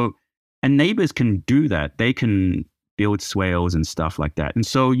deal. So, and neighbors can do that. They can build swales and stuff like that. And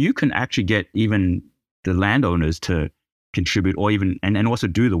so you can actually get even the landowners to contribute, or even, and also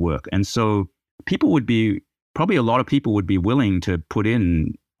do the work. And so probably a lot of people would be willing to put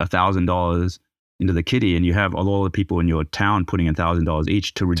in $1,000 into the kitty, and you have all the people in your town putting $1,000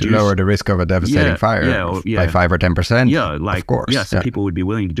 each to lower the risk of a devastating fire by 5 or 10%. Yeah, like, of course. Yeah, so people would be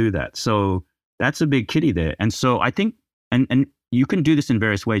willing to do that. So that's a big kitty there. And so I think, and you can do this in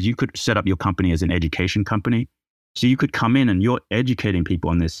various ways. You could set up your company as an education company. So you could come in and you're educating people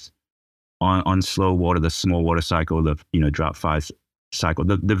on this, on slow water, the small water cycle, the, you know, drought fire cycle.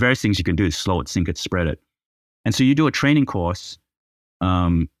 The various things you can do is slow it, sink it, spread it. And so you do a training course,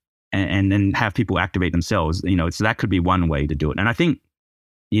 and then have people activate themselves, you know, so that could be one way to do it. And I think,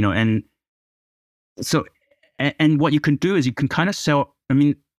 you know, and so, and what you can do is you can kind of sell, I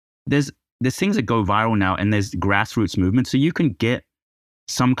mean, there's things that go viral now, and there's grassroots movements. So you can get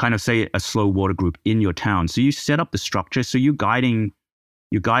some kind of, say, a slow water group in your town. So you set up the structure. So you're guiding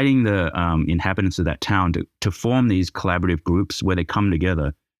the inhabitants of that town to form these collaborative groups where they come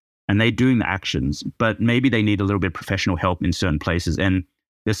together. and they're doing the actions, but maybe they need a little bit of professional help in certain places. And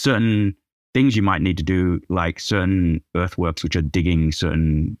there's certain things you might need to do, like certain earthworks, which are digging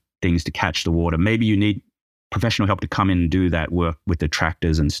certain things to catch the water. Maybe you need professional help to come in and do that work with the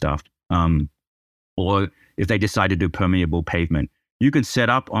tractors and stuff. Or if they decide to do permeable pavement, you can set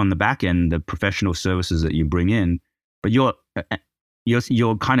up on the back end the professional services that you bring in, but you're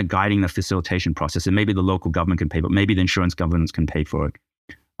kind of guiding the facilitation process, and maybe the local government can pay, but maybe the insurance governments can pay for it.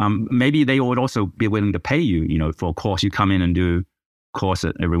 Maybe they would also be willing to pay you, for a course. You come in and do a course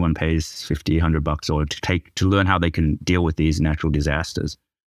that everyone pays $50, $100 or to learn how they can deal with these natural disasters.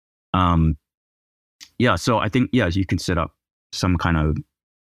 So I think, you can set up some kind of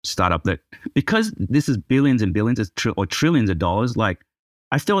startup that, because this is billions and billions or trillions of dollars, like,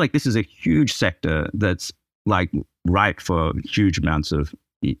 I feel like this is a huge sector that's like ripe for huge amounts of,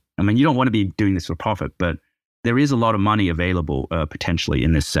 you don't want to be doing this for profit, but there is a lot of money available potentially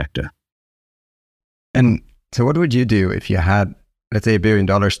in this sector. And so what would you do if you had, let's say, $1 billion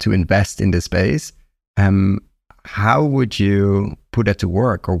to invest in this space? How would you put it to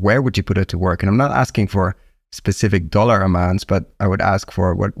work, or where would you put it to work? And I'm not asking for specific dollar amounts, but I would ask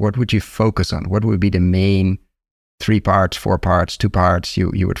for what would you focus on? What would be the main 3 parts, 4 parts, 2 parts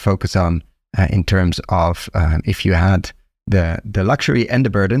you would focus on in terms of if you had the luxury and the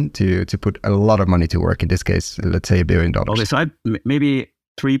burden to put a lot of money to work, in this case, let's say $1 billion. Okay, so maybe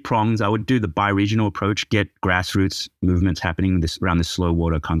 3 prongs. I would do the bi-regional approach, get grassroots movements happening around this slow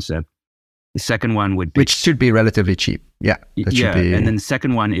water concept. The second one would be... Which should be relatively cheap. Yeah. And then the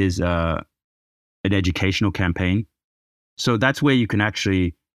second one is an educational campaign. So that's where you can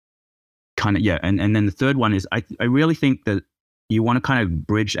actually kind of, and then the third one is, I really think that you want to kind of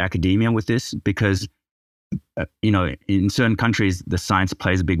bridge academia with this, because in certain countries, the science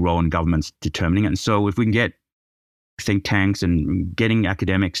plays a big role in governments determining it. And so if we can get think tanks and getting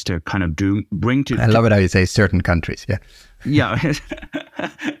academics to kind of I love it how you say certain countries. Yeah. Yeah.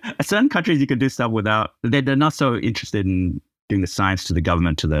 Certain countries you can do stuff without, they're not so interested in doing the science to the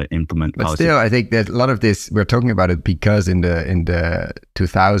government to implement policy. But still, I think that a lot of this, we're talking about it because in the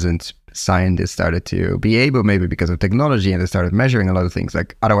 2000s, scientists started to be able, maybe because of technology, and they started measuring a lot of things.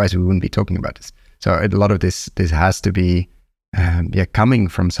 Like, otherwise we wouldn't be talking about this. So a lot of this has to be coming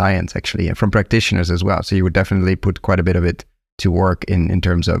from science, actually, and from practitioners as well. So you would definitely put quite a bit of it to work in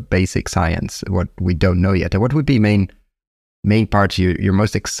terms of basic science, what we don't know yet. And what would be main parts you're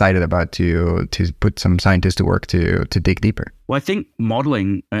most excited about to put some scientists to work to dig deeper? Well, I think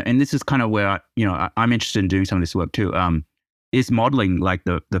modeling, and this is kind of where I'm interested in doing some of this work too, is modeling like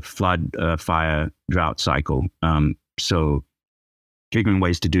the flood, fire, drought cycle. So figuring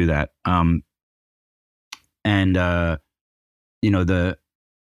ways to do that.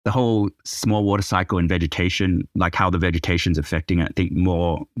 The whole small water cycle and vegetation, like how the vegetation's affecting it. I think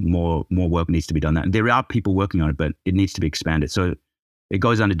more work needs to be done. There are people working on it, but it needs to be expanded. So it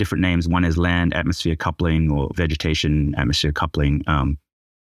goes under different names. One is land atmosphere coupling, or vegetation atmosphere coupling.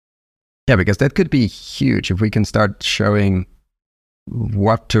 Yeah, because that could be huge if we can start showing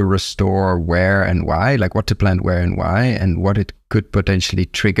what to restore where and why, like what to plant where and why, and what it could potentially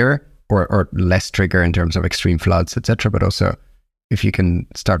trigger or less trigger in terms of extreme floods, etc. But also, if you can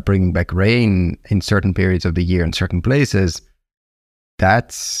start bringing back rain in certain periods of the year in certain places,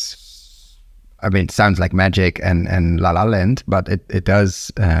 that's, it sounds like magic and la la land, but it does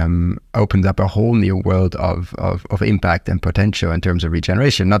opens up a whole new world of impact and potential in terms of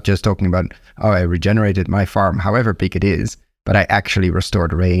regeneration. Not just talking about, oh, I regenerated my farm, however big it is, but I actually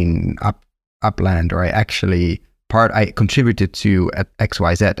restored rain upland, or I contributed to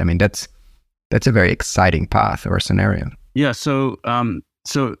XYZ. That's a very exciting path or scenario. Yeah. So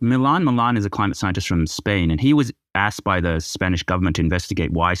Milan is a climate scientist from Spain, and he was asked by the Spanish government to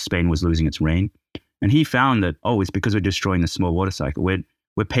investigate why Spain was losing its rain. And he found that, it's because we're destroying the small water cycle.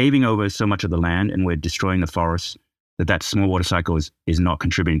 We're paving over so much of the land, and we're destroying the forests, that small water cycle is not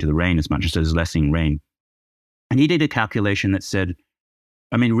contributing to the rain as much as there's lessening rain. And he did a calculation that said,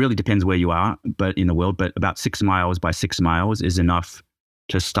 it really depends where you are, but in the world, but about 6 miles by 6 miles is enough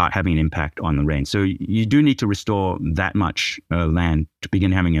to start having an impact on the rain. So you do need to restore that much land to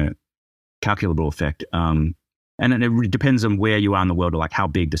begin having a calculable effect. And it depends on where you are in the world, or like how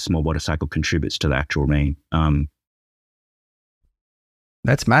big the small water cycle contributes to the actual rain.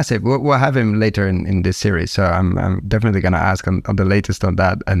 That's massive. We'll have him later in this series. So I'm definitely going to ask on the latest on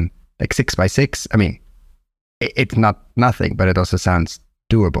that. And like 6 by 6, it's not nothing, but it also sounds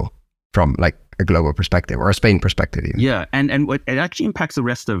doable from like a global perspective or a Spain perspective even. Yeah, and it actually impacts the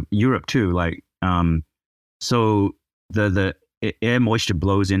rest of Europe too. Like, so the air moisture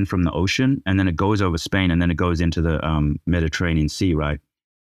blows in from the ocean, and then it goes over Spain, and then it goes into the Mediterranean Sea, right?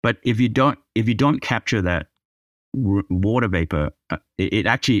 But if you don't capture that water vapor, it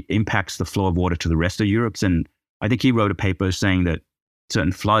actually impacts the flow of water to the rest of Europe. And I think he wrote a paper saying that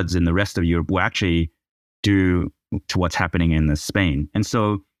certain floods in the rest of Europe were actually due to what's happening in Spain. And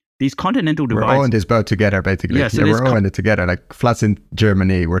so these continental divides... We're all in this boat together, basically. Yeah, so we're all in it together. Like floods in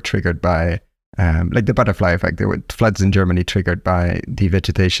Germany were triggered by, like the butterfly effect. There were floods in Germany triggered by the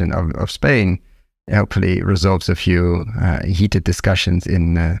vegetation of Spain. It hopefully resolves a few heated discussions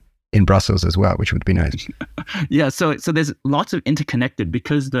in Brussels as well, which would be nice. Yeah, so there's lots of interconnected,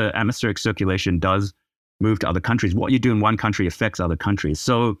 because the atmospheric circulation does move to other countries. What you do in one country affects other countries.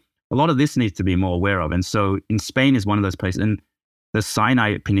 So a lot of this needs to be more aware of. And so in Spain is one of those places. And the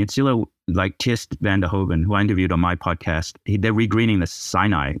Sinai Peninsula, like Tist van der Hoven, who I interviewed on my podcast, they're regreening the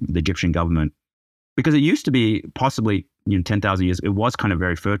Sinai, the Egyptian government, because it used to be possibly 10,000 years, it was kind of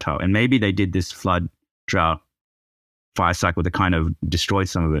very fertile. And maybe they did this flood, drought, fire cycle that kind of destroyed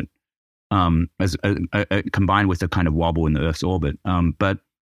some of it, as combined with the kind of wobble in the Earth's orbit. But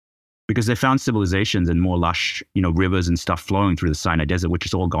because they found civilizations and more lush, rivers and stuff flowing through the Sinai Desert, which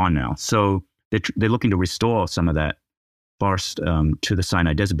is all gone now. So they're looking to restore some of that forest to the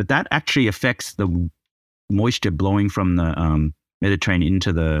Sinai Desert. But that actually affects the moisture blowing from the Mediterranean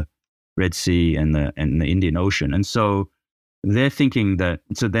into the Red Sea and the Indian Ocean. And so they're thinking that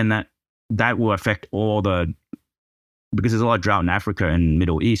will affect all the, because there's a lot of drought in Africa and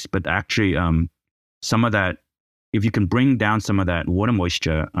Middle East, but actually some of that, if you can bring down some of that water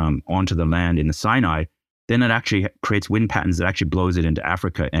moisture onto the land in the Sinai, then it actually creates wind patterns that actually blows it into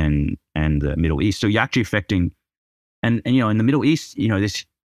Africa and the Middle East. So you're actually affecting, and in the Middle East,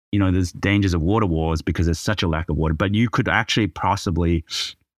 there's dangers of water wars because there's such a lack of water, but you could actually possibly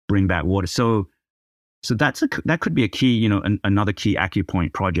bring back water. So that could be a key, another key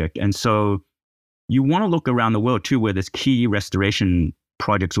acupoint project. And so you want to look around the world too, where there's key restoration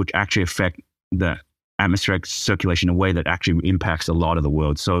projects which actually affect the atmospheric circulation in a way that actually impacts a lot of the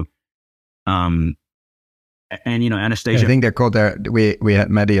world. So, Anastasia, I think they're called we had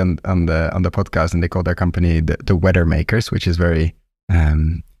Maddie on the podcast, and they called their company the Weather Makers, which is very,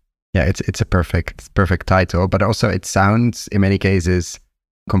 it's a perfect title, but also it sounds in many cases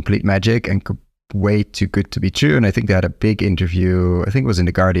complete magic and way too good to be true. And I think they had a big interview, I think it was in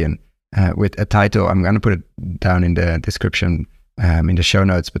The Guardian, with a title, I'm going to put it down in the description, in the show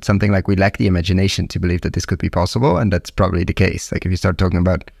notes, but something like, we lack the imagination to believe that this could be possible. And that's probably the case. Like if you start talking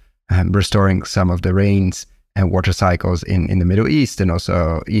about restoring some of the rains and water cycles in the Middle East and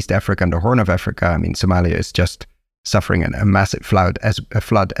also East Africa and the Horn of Africa. I mean, Somalia is just suffering a massive flood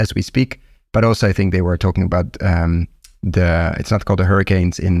as we speak. But also I think they were talking about it's not called the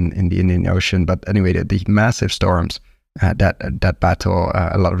hurricanes in the Indian Ocean, but anyway, the massive storms that battle,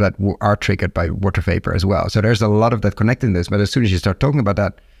 a lot of that are triggered by water vapor as well. So there's a lot of that connected in this. But as soon as you start talking about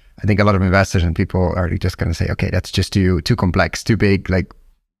that, I think a lot of investors and people are just going to say, okay, that's just too complex, too big. Like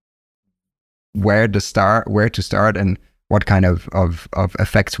where to start, and what kind of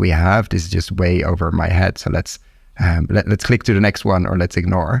effects we have. This is just way over my head. So let's click to the next one, or let's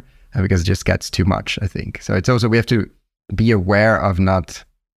ignore, because it just gets too much, I think. So it's also, we have to be aware of not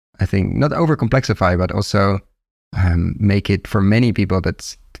over complexify, but also make it, for many people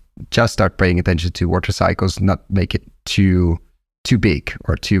that just start paying attention to water cycles, not make it too big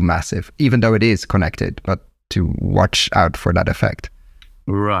or too massive, even though it is connected, but to watch out for that effect.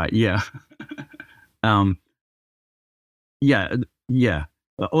 Right. Yeah. Yeah.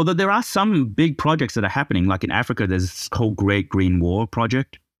 Although there are some big projects that are happening, like in Africa, there's this whole Great Green Wall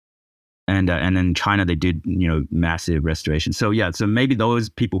project. And in China, they did, massive restoration. So yeah, so maybe those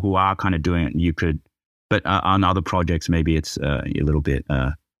people who are kind of doing it, you could, but on other projects, maybe it's a little bit,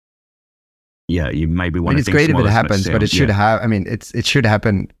 you maybe want to it's great if it happens, but it should have, it should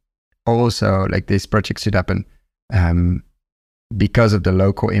happen also, like this project should happen because of the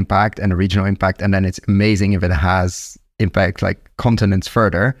local impact and the regional impact. And then it's amazing if it has impact like continents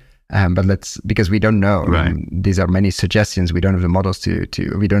further. But because we don't know, right. These are many suggestions. We don't have the models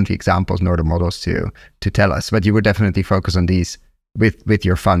we don't have the examples nor the models to tell us. But you would definitely focus on these with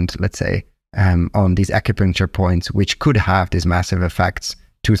your fund, let's say, on these acupuncture points, which could have these massive effects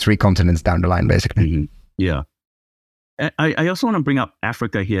 2-3 continents down the line, basically. Mm-hmm. Yeah. I also want to bring up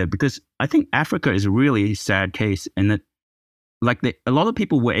Africa here, because I think Africa is a really sad case, and that a lot of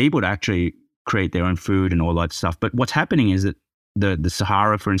people were able to actually create their own food and all that stuff. But what's happening is that the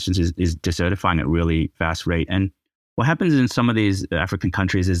Sahara, for instance, is desertifying at a really fast rate. And what happens in some of these African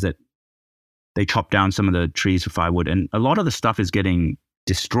countries is that they chop down some of the trees for firewood, and a lot of the stuff is getting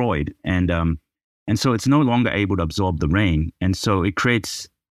destroyed. And so it's no longer able to absorb the rain. And so it creates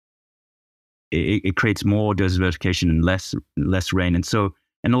more desertification and less rain. And so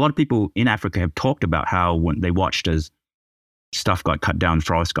And a lot of people in Africa have talked about how when they watched as stuff got cut down,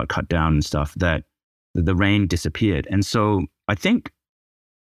 forests got cut down and stuff, that the rain disappeared. And so I think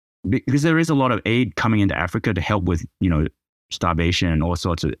because there is a lot of aid coming into Africa to help with, starvation and all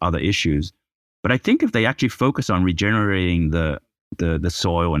sorts of other issues. But I think if they actually focus on regenerating the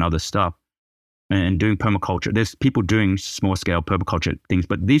soil and other stuff and doing permaculture, there's people doing small scale permaculture things,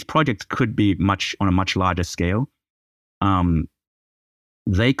 but these projects could be on a much larger scale.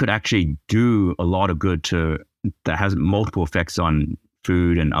 They could actually do a lot of good that has multiple effects on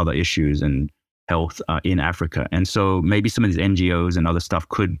food and other issues and health in Africa. And so maybe some of these NGOs and other stuff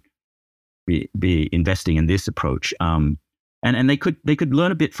could be investing in this approach. And they could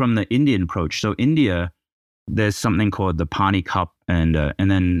learn a bit from the Indian approach. So India, there's something called the Pani Cup, and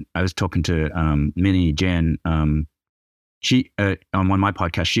then I was talking to Minnie Jain. She on one of my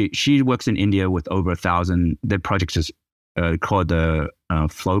podcasts. She works in India with over 1,000. Their project is called the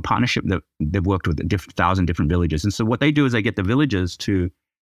Flow Partnership. That they've worked with 1,000 different villages, and so what they do is they get the villagers to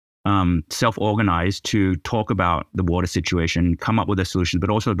self-organize to talk about the water situation, come up with a solution, but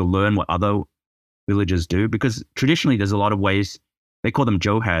also to learn what other villagers do, because traditionally there's a lot of ways. They call them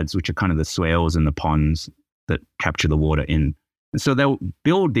johads, which are kind of the swales and the ponds that capture the water in. And so they'll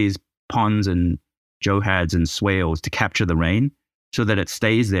build these ponds and johads and swales to capture the rain so that it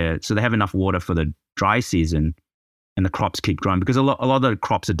stays there, so they have enough water for the dry season and the crops keep growing, because a lot of the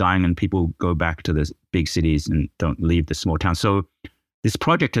crops are dying and people go back to the big cities and don't leave the small towns. So this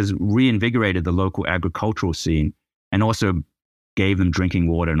project has reinvigorated the local agricultural scene and also gave them drinking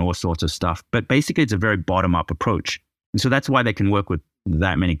water and all sorts of stuff. But basically, it's a very bottom-up approach. And so that's why they can work with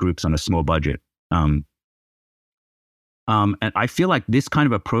that many groups on a small budget. And I feel like this kind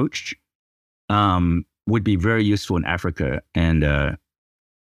of approach would be very useful in Africa.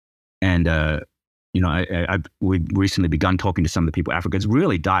 We've recently begun talking to some of the people in Africa. It's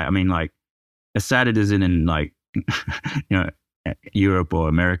really dire. I mean, like, as sad it is in like, Europe or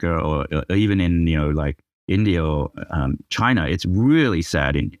America or even in, like, India or China, it's really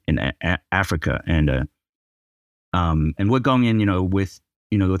sad in Africa, and we're going in, with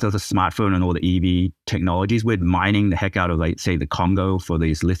the smartphone and all the EV technologies, we're mining the heck out of, like, say, the Congo for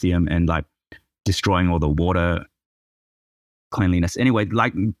this lithium and, like, destroying all the water cleanliness. Anyway,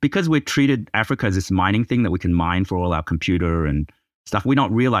 like, because we treated Africa as this mining thing that we can mine for all our computer and stuff, we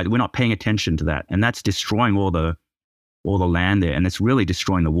don't realize, we're not paying attention to that, and that's destroying all the land there, and it's really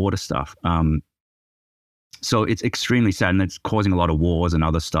destroying the water stuff. So it's extremely sad, and it's causing a lot of wars and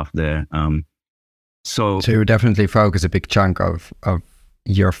other stuff there. So you definitely focus a big chunk of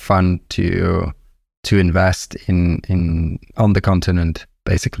your fund to invest in on the continent,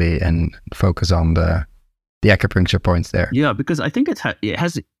 basically, and focus on the acupuncture points there. Yeah, because I think it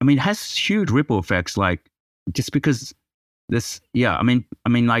has huge ripple effects. Like, just because this,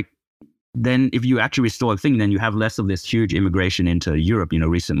 like, then if you actually restore the thing, then you have less of this huge immigration into Europe,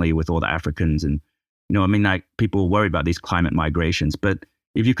 recently with all the Africans and, like, people worry about these climate migrations. But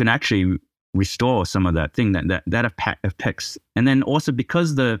if you can actually restore some of that thing, that affects, and then also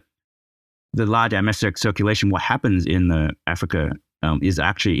because the large atmospheric circulation, what happens in the Africa is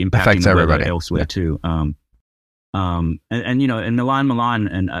actually impacting the weather elsewhere too. And Milan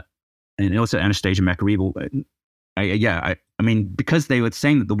and also Anastasia Makareva, because they were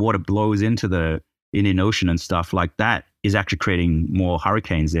saying that the water blows into the Indian Ocean and stuff like that is actually creating more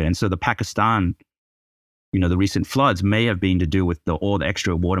hurricanes there. And so the Pakistan, the recent floods may have been to do with all the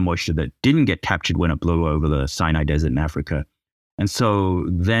extra water moisture that didn't get captured when it blew over the Sinai Desert in Africa. And so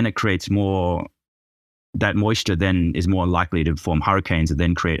then it creates more, that moisture then is more likely to form hurricanes that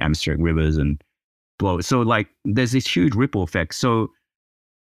then create atmospheric rivers and blow. So, like, there's this huge ripple effect. So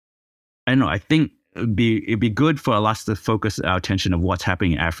I don't know, I think it'd be good for us to focus our attention of what's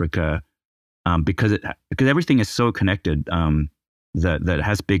happening in Africa, because everything is so connected, that it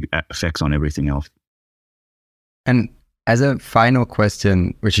has big effects on everything else. And as a final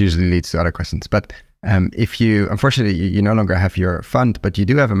question, which usually leads to other questions, but if you, unfortunately, you no longer have your fund, but you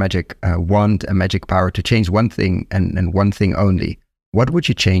do have a magic wand, a magic power to change one thing and one thing only, what would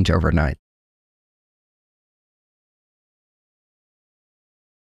you change overnight?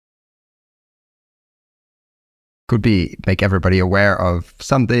 Could be make everybody aware of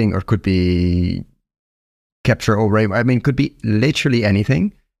something, or could be capture all rain. I mean, could be literally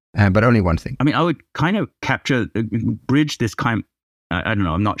anything, but only one thing. I mean, I would kind of bridge this kind. I don't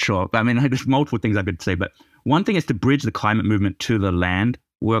know, I'm not sure. But I mean, there's multiple things I could say, but one thing is to bridge the climate movement to the land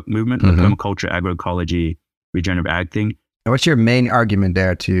work movement, the permaculture, agroecology, regenerative ag thing. What's your main argument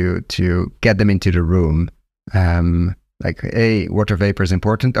there to get them into the room? Like, hey, water vapor is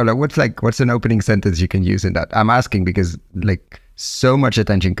important. Or like, what's an opening sentence you can use in that? I'm asking because, like, so much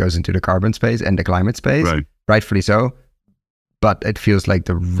attention goes into the carbon space and the climate space, Right. rightfully so. But it feels like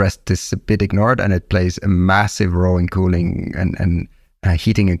the rest is a bit ignored, and it plays a massive role in cooling and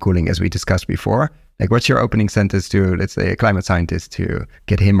heating and cooling, as we discussed before. Like, what's your opening sentence to, let's say, a climate scientist to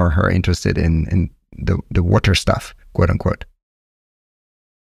get him or her interested in the water stuff, quote unquote?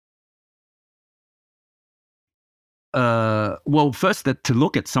 Well, first, to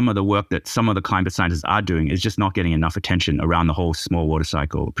look at some of the work that some of the climate scientists are doing is just not getting enough attention around the whole small water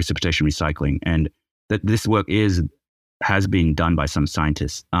cycle, precipitation recycling, and that this work has been done by some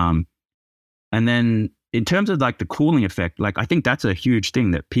scientists. And then in terms of like the cooling effect, like I think that's a huge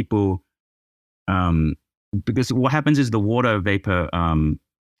thing that people, because what happens is the water vapor,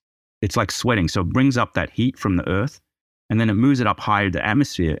 it's like sweating, so it brings up that heat from the earth, and then it moves it up higher in the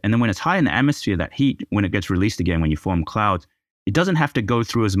atmosphere. And then when it's high in the atmosphere, that heat, when it gets released again, when you form clouds, it doesn't have to go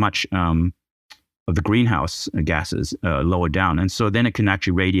through as much of the greenhouse gases lower down. And so then it can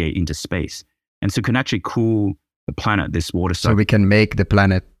actually radiate into space. And so it can actually cool the planet, this water cycle. So we can make the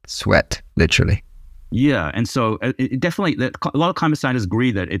planet sweat, literally. Yeah. And so it definitely, a lot of climate scientists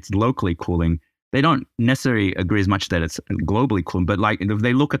agree that it's locally cooling. They don't necessarily agree as much that it's globally cooling, but like if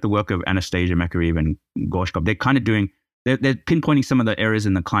they look at the work of Anastasia Makareev and Gorshkov, they're kind of doing, they're pinpointing some of the areas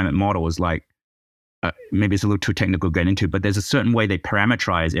in the climate model as like, maybe it's a little too technical to get into, but there's a certain way they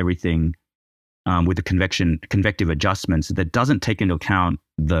parameterize everything with the convective adjustments that doesn't take into account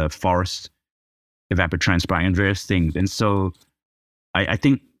the forest evapotranspiring and various things. And so I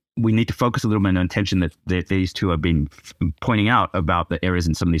think we need to focus a little bit on attention that these two have been pointing out about the areas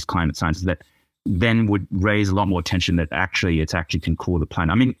in some of these climate sciences that then would raise a lot more attention that actually can cool the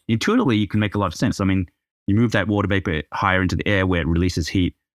planet. I mean, intuitively, you can make a lot of sense. I mean, you move that water vapor higher into the air where it releases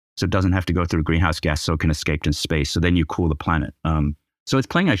heat, so it doesn't have to go through greenhouse gas, so it can escape into space. So then you cool the planet. So it's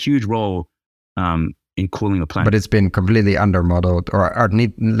playing a huge role in cooling the planet. But it's been completely under-modeled,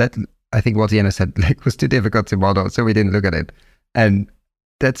 I think what Jens said like was too difficult to model, so we didn't look at it. And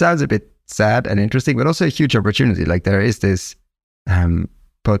that sounds a bit sad and interesting, but also a huge opportunity. Like there is this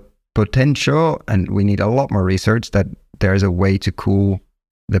potential, and we need a lot more research that there is a way to cool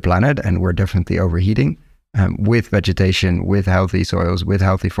the planet, and we're definitely overheating with vegetation, with healthy soils, with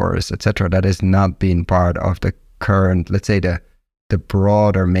healthy forests, etc. That has not been part of the current, let's say, the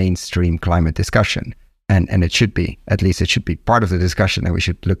broader mainstream climate discussion. And it should be, at least it should be part of the discussion, and we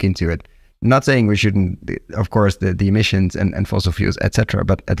should look into it. Not saying we shouldn't, of course, the emissions and fossil fuels, etc.,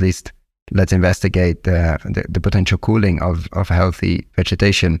 but at least let's investigate the potential cooling of healthy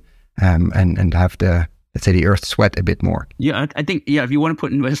vegetation and have let's say the earth sweat a bit more. Yeah, I think, if you want to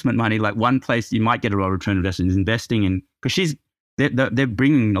put investment money, like one place you might get a lot of return on investment is investing in, because they're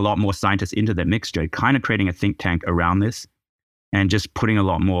bringing a lot more scientists into that mixture, kind of creating a think tank around this and just putting a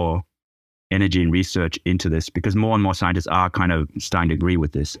lot more energy and research into this, because more and more scientists are kind of starting to agree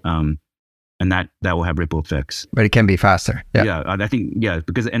with this. And that will have ripple effects. But it can be faster. Yeah, I think,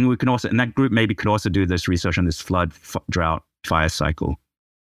 because, and we can also, and that group maybe could also do this research on this flood, drought, fire cycle.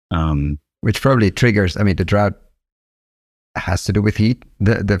 Which probably triggers, I mean, the drought has to do with heat.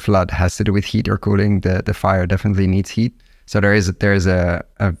 The flood has to do with heat or cooling. The fire definitely needs heat. So there is a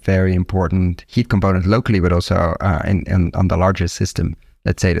very important heat component locally, but also on the larger system.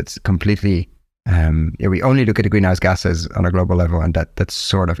 Let's say that's completely, we only look at the greenhouse gases on a global level, and that's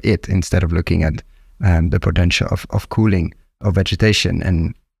sort of it, instead of looking at the potential of cooling of vegetation.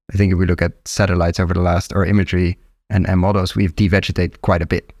 And I think if we look at satellites over the last, or imagery and models, we've devegetated quite a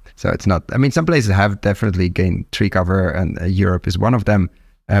bit. So it's not, I mean, some places have definitely gained tree cover, and Europe is one of them.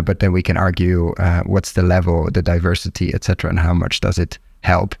 But then we can argue what's the level, the diversity, etc., and how much does it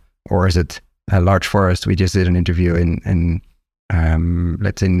help? Or is it a large forest? We just did an interview in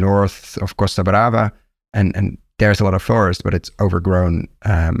let's say north of Costa Brava, and there's a lot of forest, but it's overgrown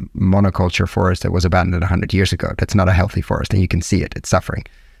monoculture forest that was abandoned 100 years ago. That's not a healthy forest, and you can see it, it's suffering.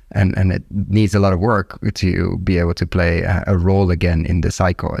 And it needs a lot of work to be able to play a role again in the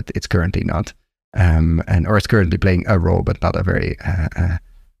cycle. It's currently not, or it's currently playing a role, but not a very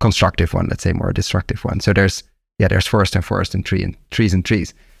constructive one, let's say more a destructive one. So there's forest and forest and tree and trees and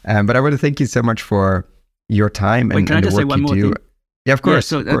trees. But I want to thank you so much for your time and the work you do. Yeah, of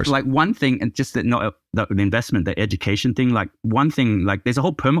course. Yeah, so like one thing, and just the investment, the education thing, like one thing, like there's a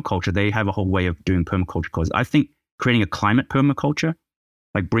whole permaculture. They have a whole way of doing permaculture courses. I think creating a climate permaculture,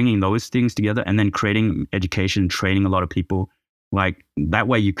 like bringing those things together, and then creating education, training a lot of people, like that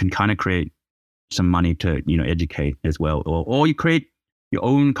way you can kind of create some money to, educate as well. Or you create your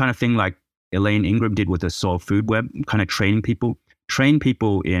own kind of thing, like Elaine Ingram did with the Soil Food Web, kind of train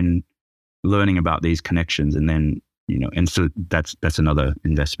people in learning about these connections, and then, and so that's another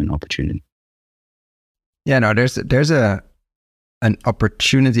investment opportunity. Yeah, no, there's a an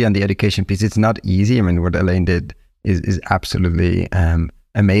opportunity on the education piece. It's not easy. I mean, what Elaine did is absolutely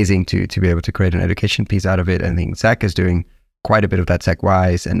amazing to be able to create an education piece out of it. I think Zach is doing quite a bit of that, Zach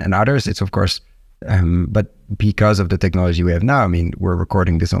Wise and others. It's of course, but because of the technology we have now, I mean, we're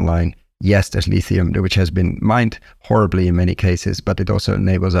recording this online. Yes, there's lithium, which has been mined horribly in many cases, but it also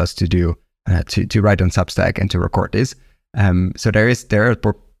enables us to do to write on Substack and to record this. So there are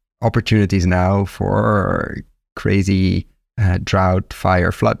opportunities now for crazy drought,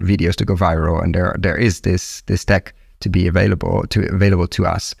 fire, flood videos to go viral, and there is this tech to be available to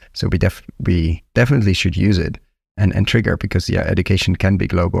us. So we definitely should use it and trigger, because education can be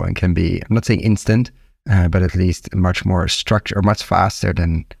global and can be, I'm not saying instant, but at least much more structured or much faster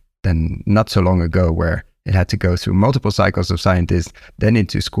than not so long ago, where it had to go through multiple cycles of scientists, then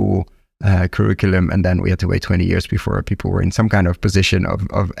into school curriculum, and then we had to wait 20 years before people were in some kind of position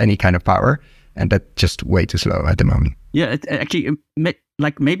of any kind of power, and that's just way too slow at the moment. Yeah, actually,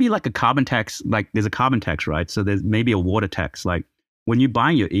 maybe like a carbon tax, like there's a carbon tax, right? So there's maybe a water tax. Like when you buy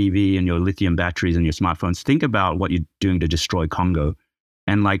your EV and your lithium batteries and your smartphones, think about what you're doing to destroy Congo,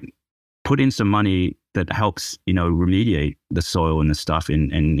 and like put in some money that helps, remediate the soil and the stuff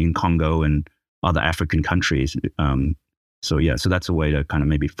in Congo and other African countries. So that's a way to kind of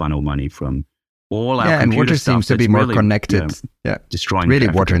maybe funnel money from all our computer and water stuff seems to be more really, connected. Destroying really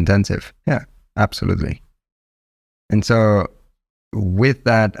Africa. Water intensive. Yeah, absolutely. And so with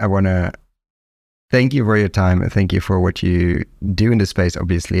that, I want to thank you for your time and thank you for what you do in this space.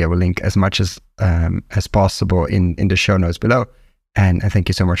 Obviously, I will link as much as possible in the show notes below. And I thank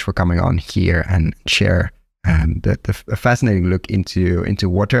you so much for coming on here and share the fascinating look into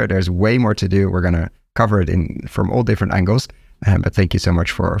water. There's way more to do. We're going to cover it from all different angles. But thank you so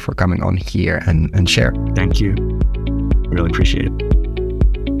much for coming on here and share. Thank you. Really appreciate it.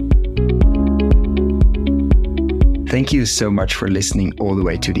 Thank you so much for listening all the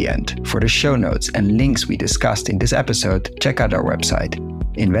way to the end. For the show notes and links we discussed in this episode, check out our website,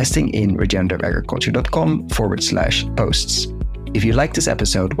 investinginregenerativeagriculture.com/posts. If you like this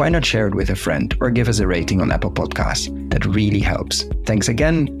episode, why not share it with a friend or give us a rating on Apple Podcasts? That really helps. Thanks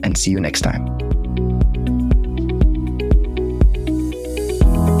again, and see you next time.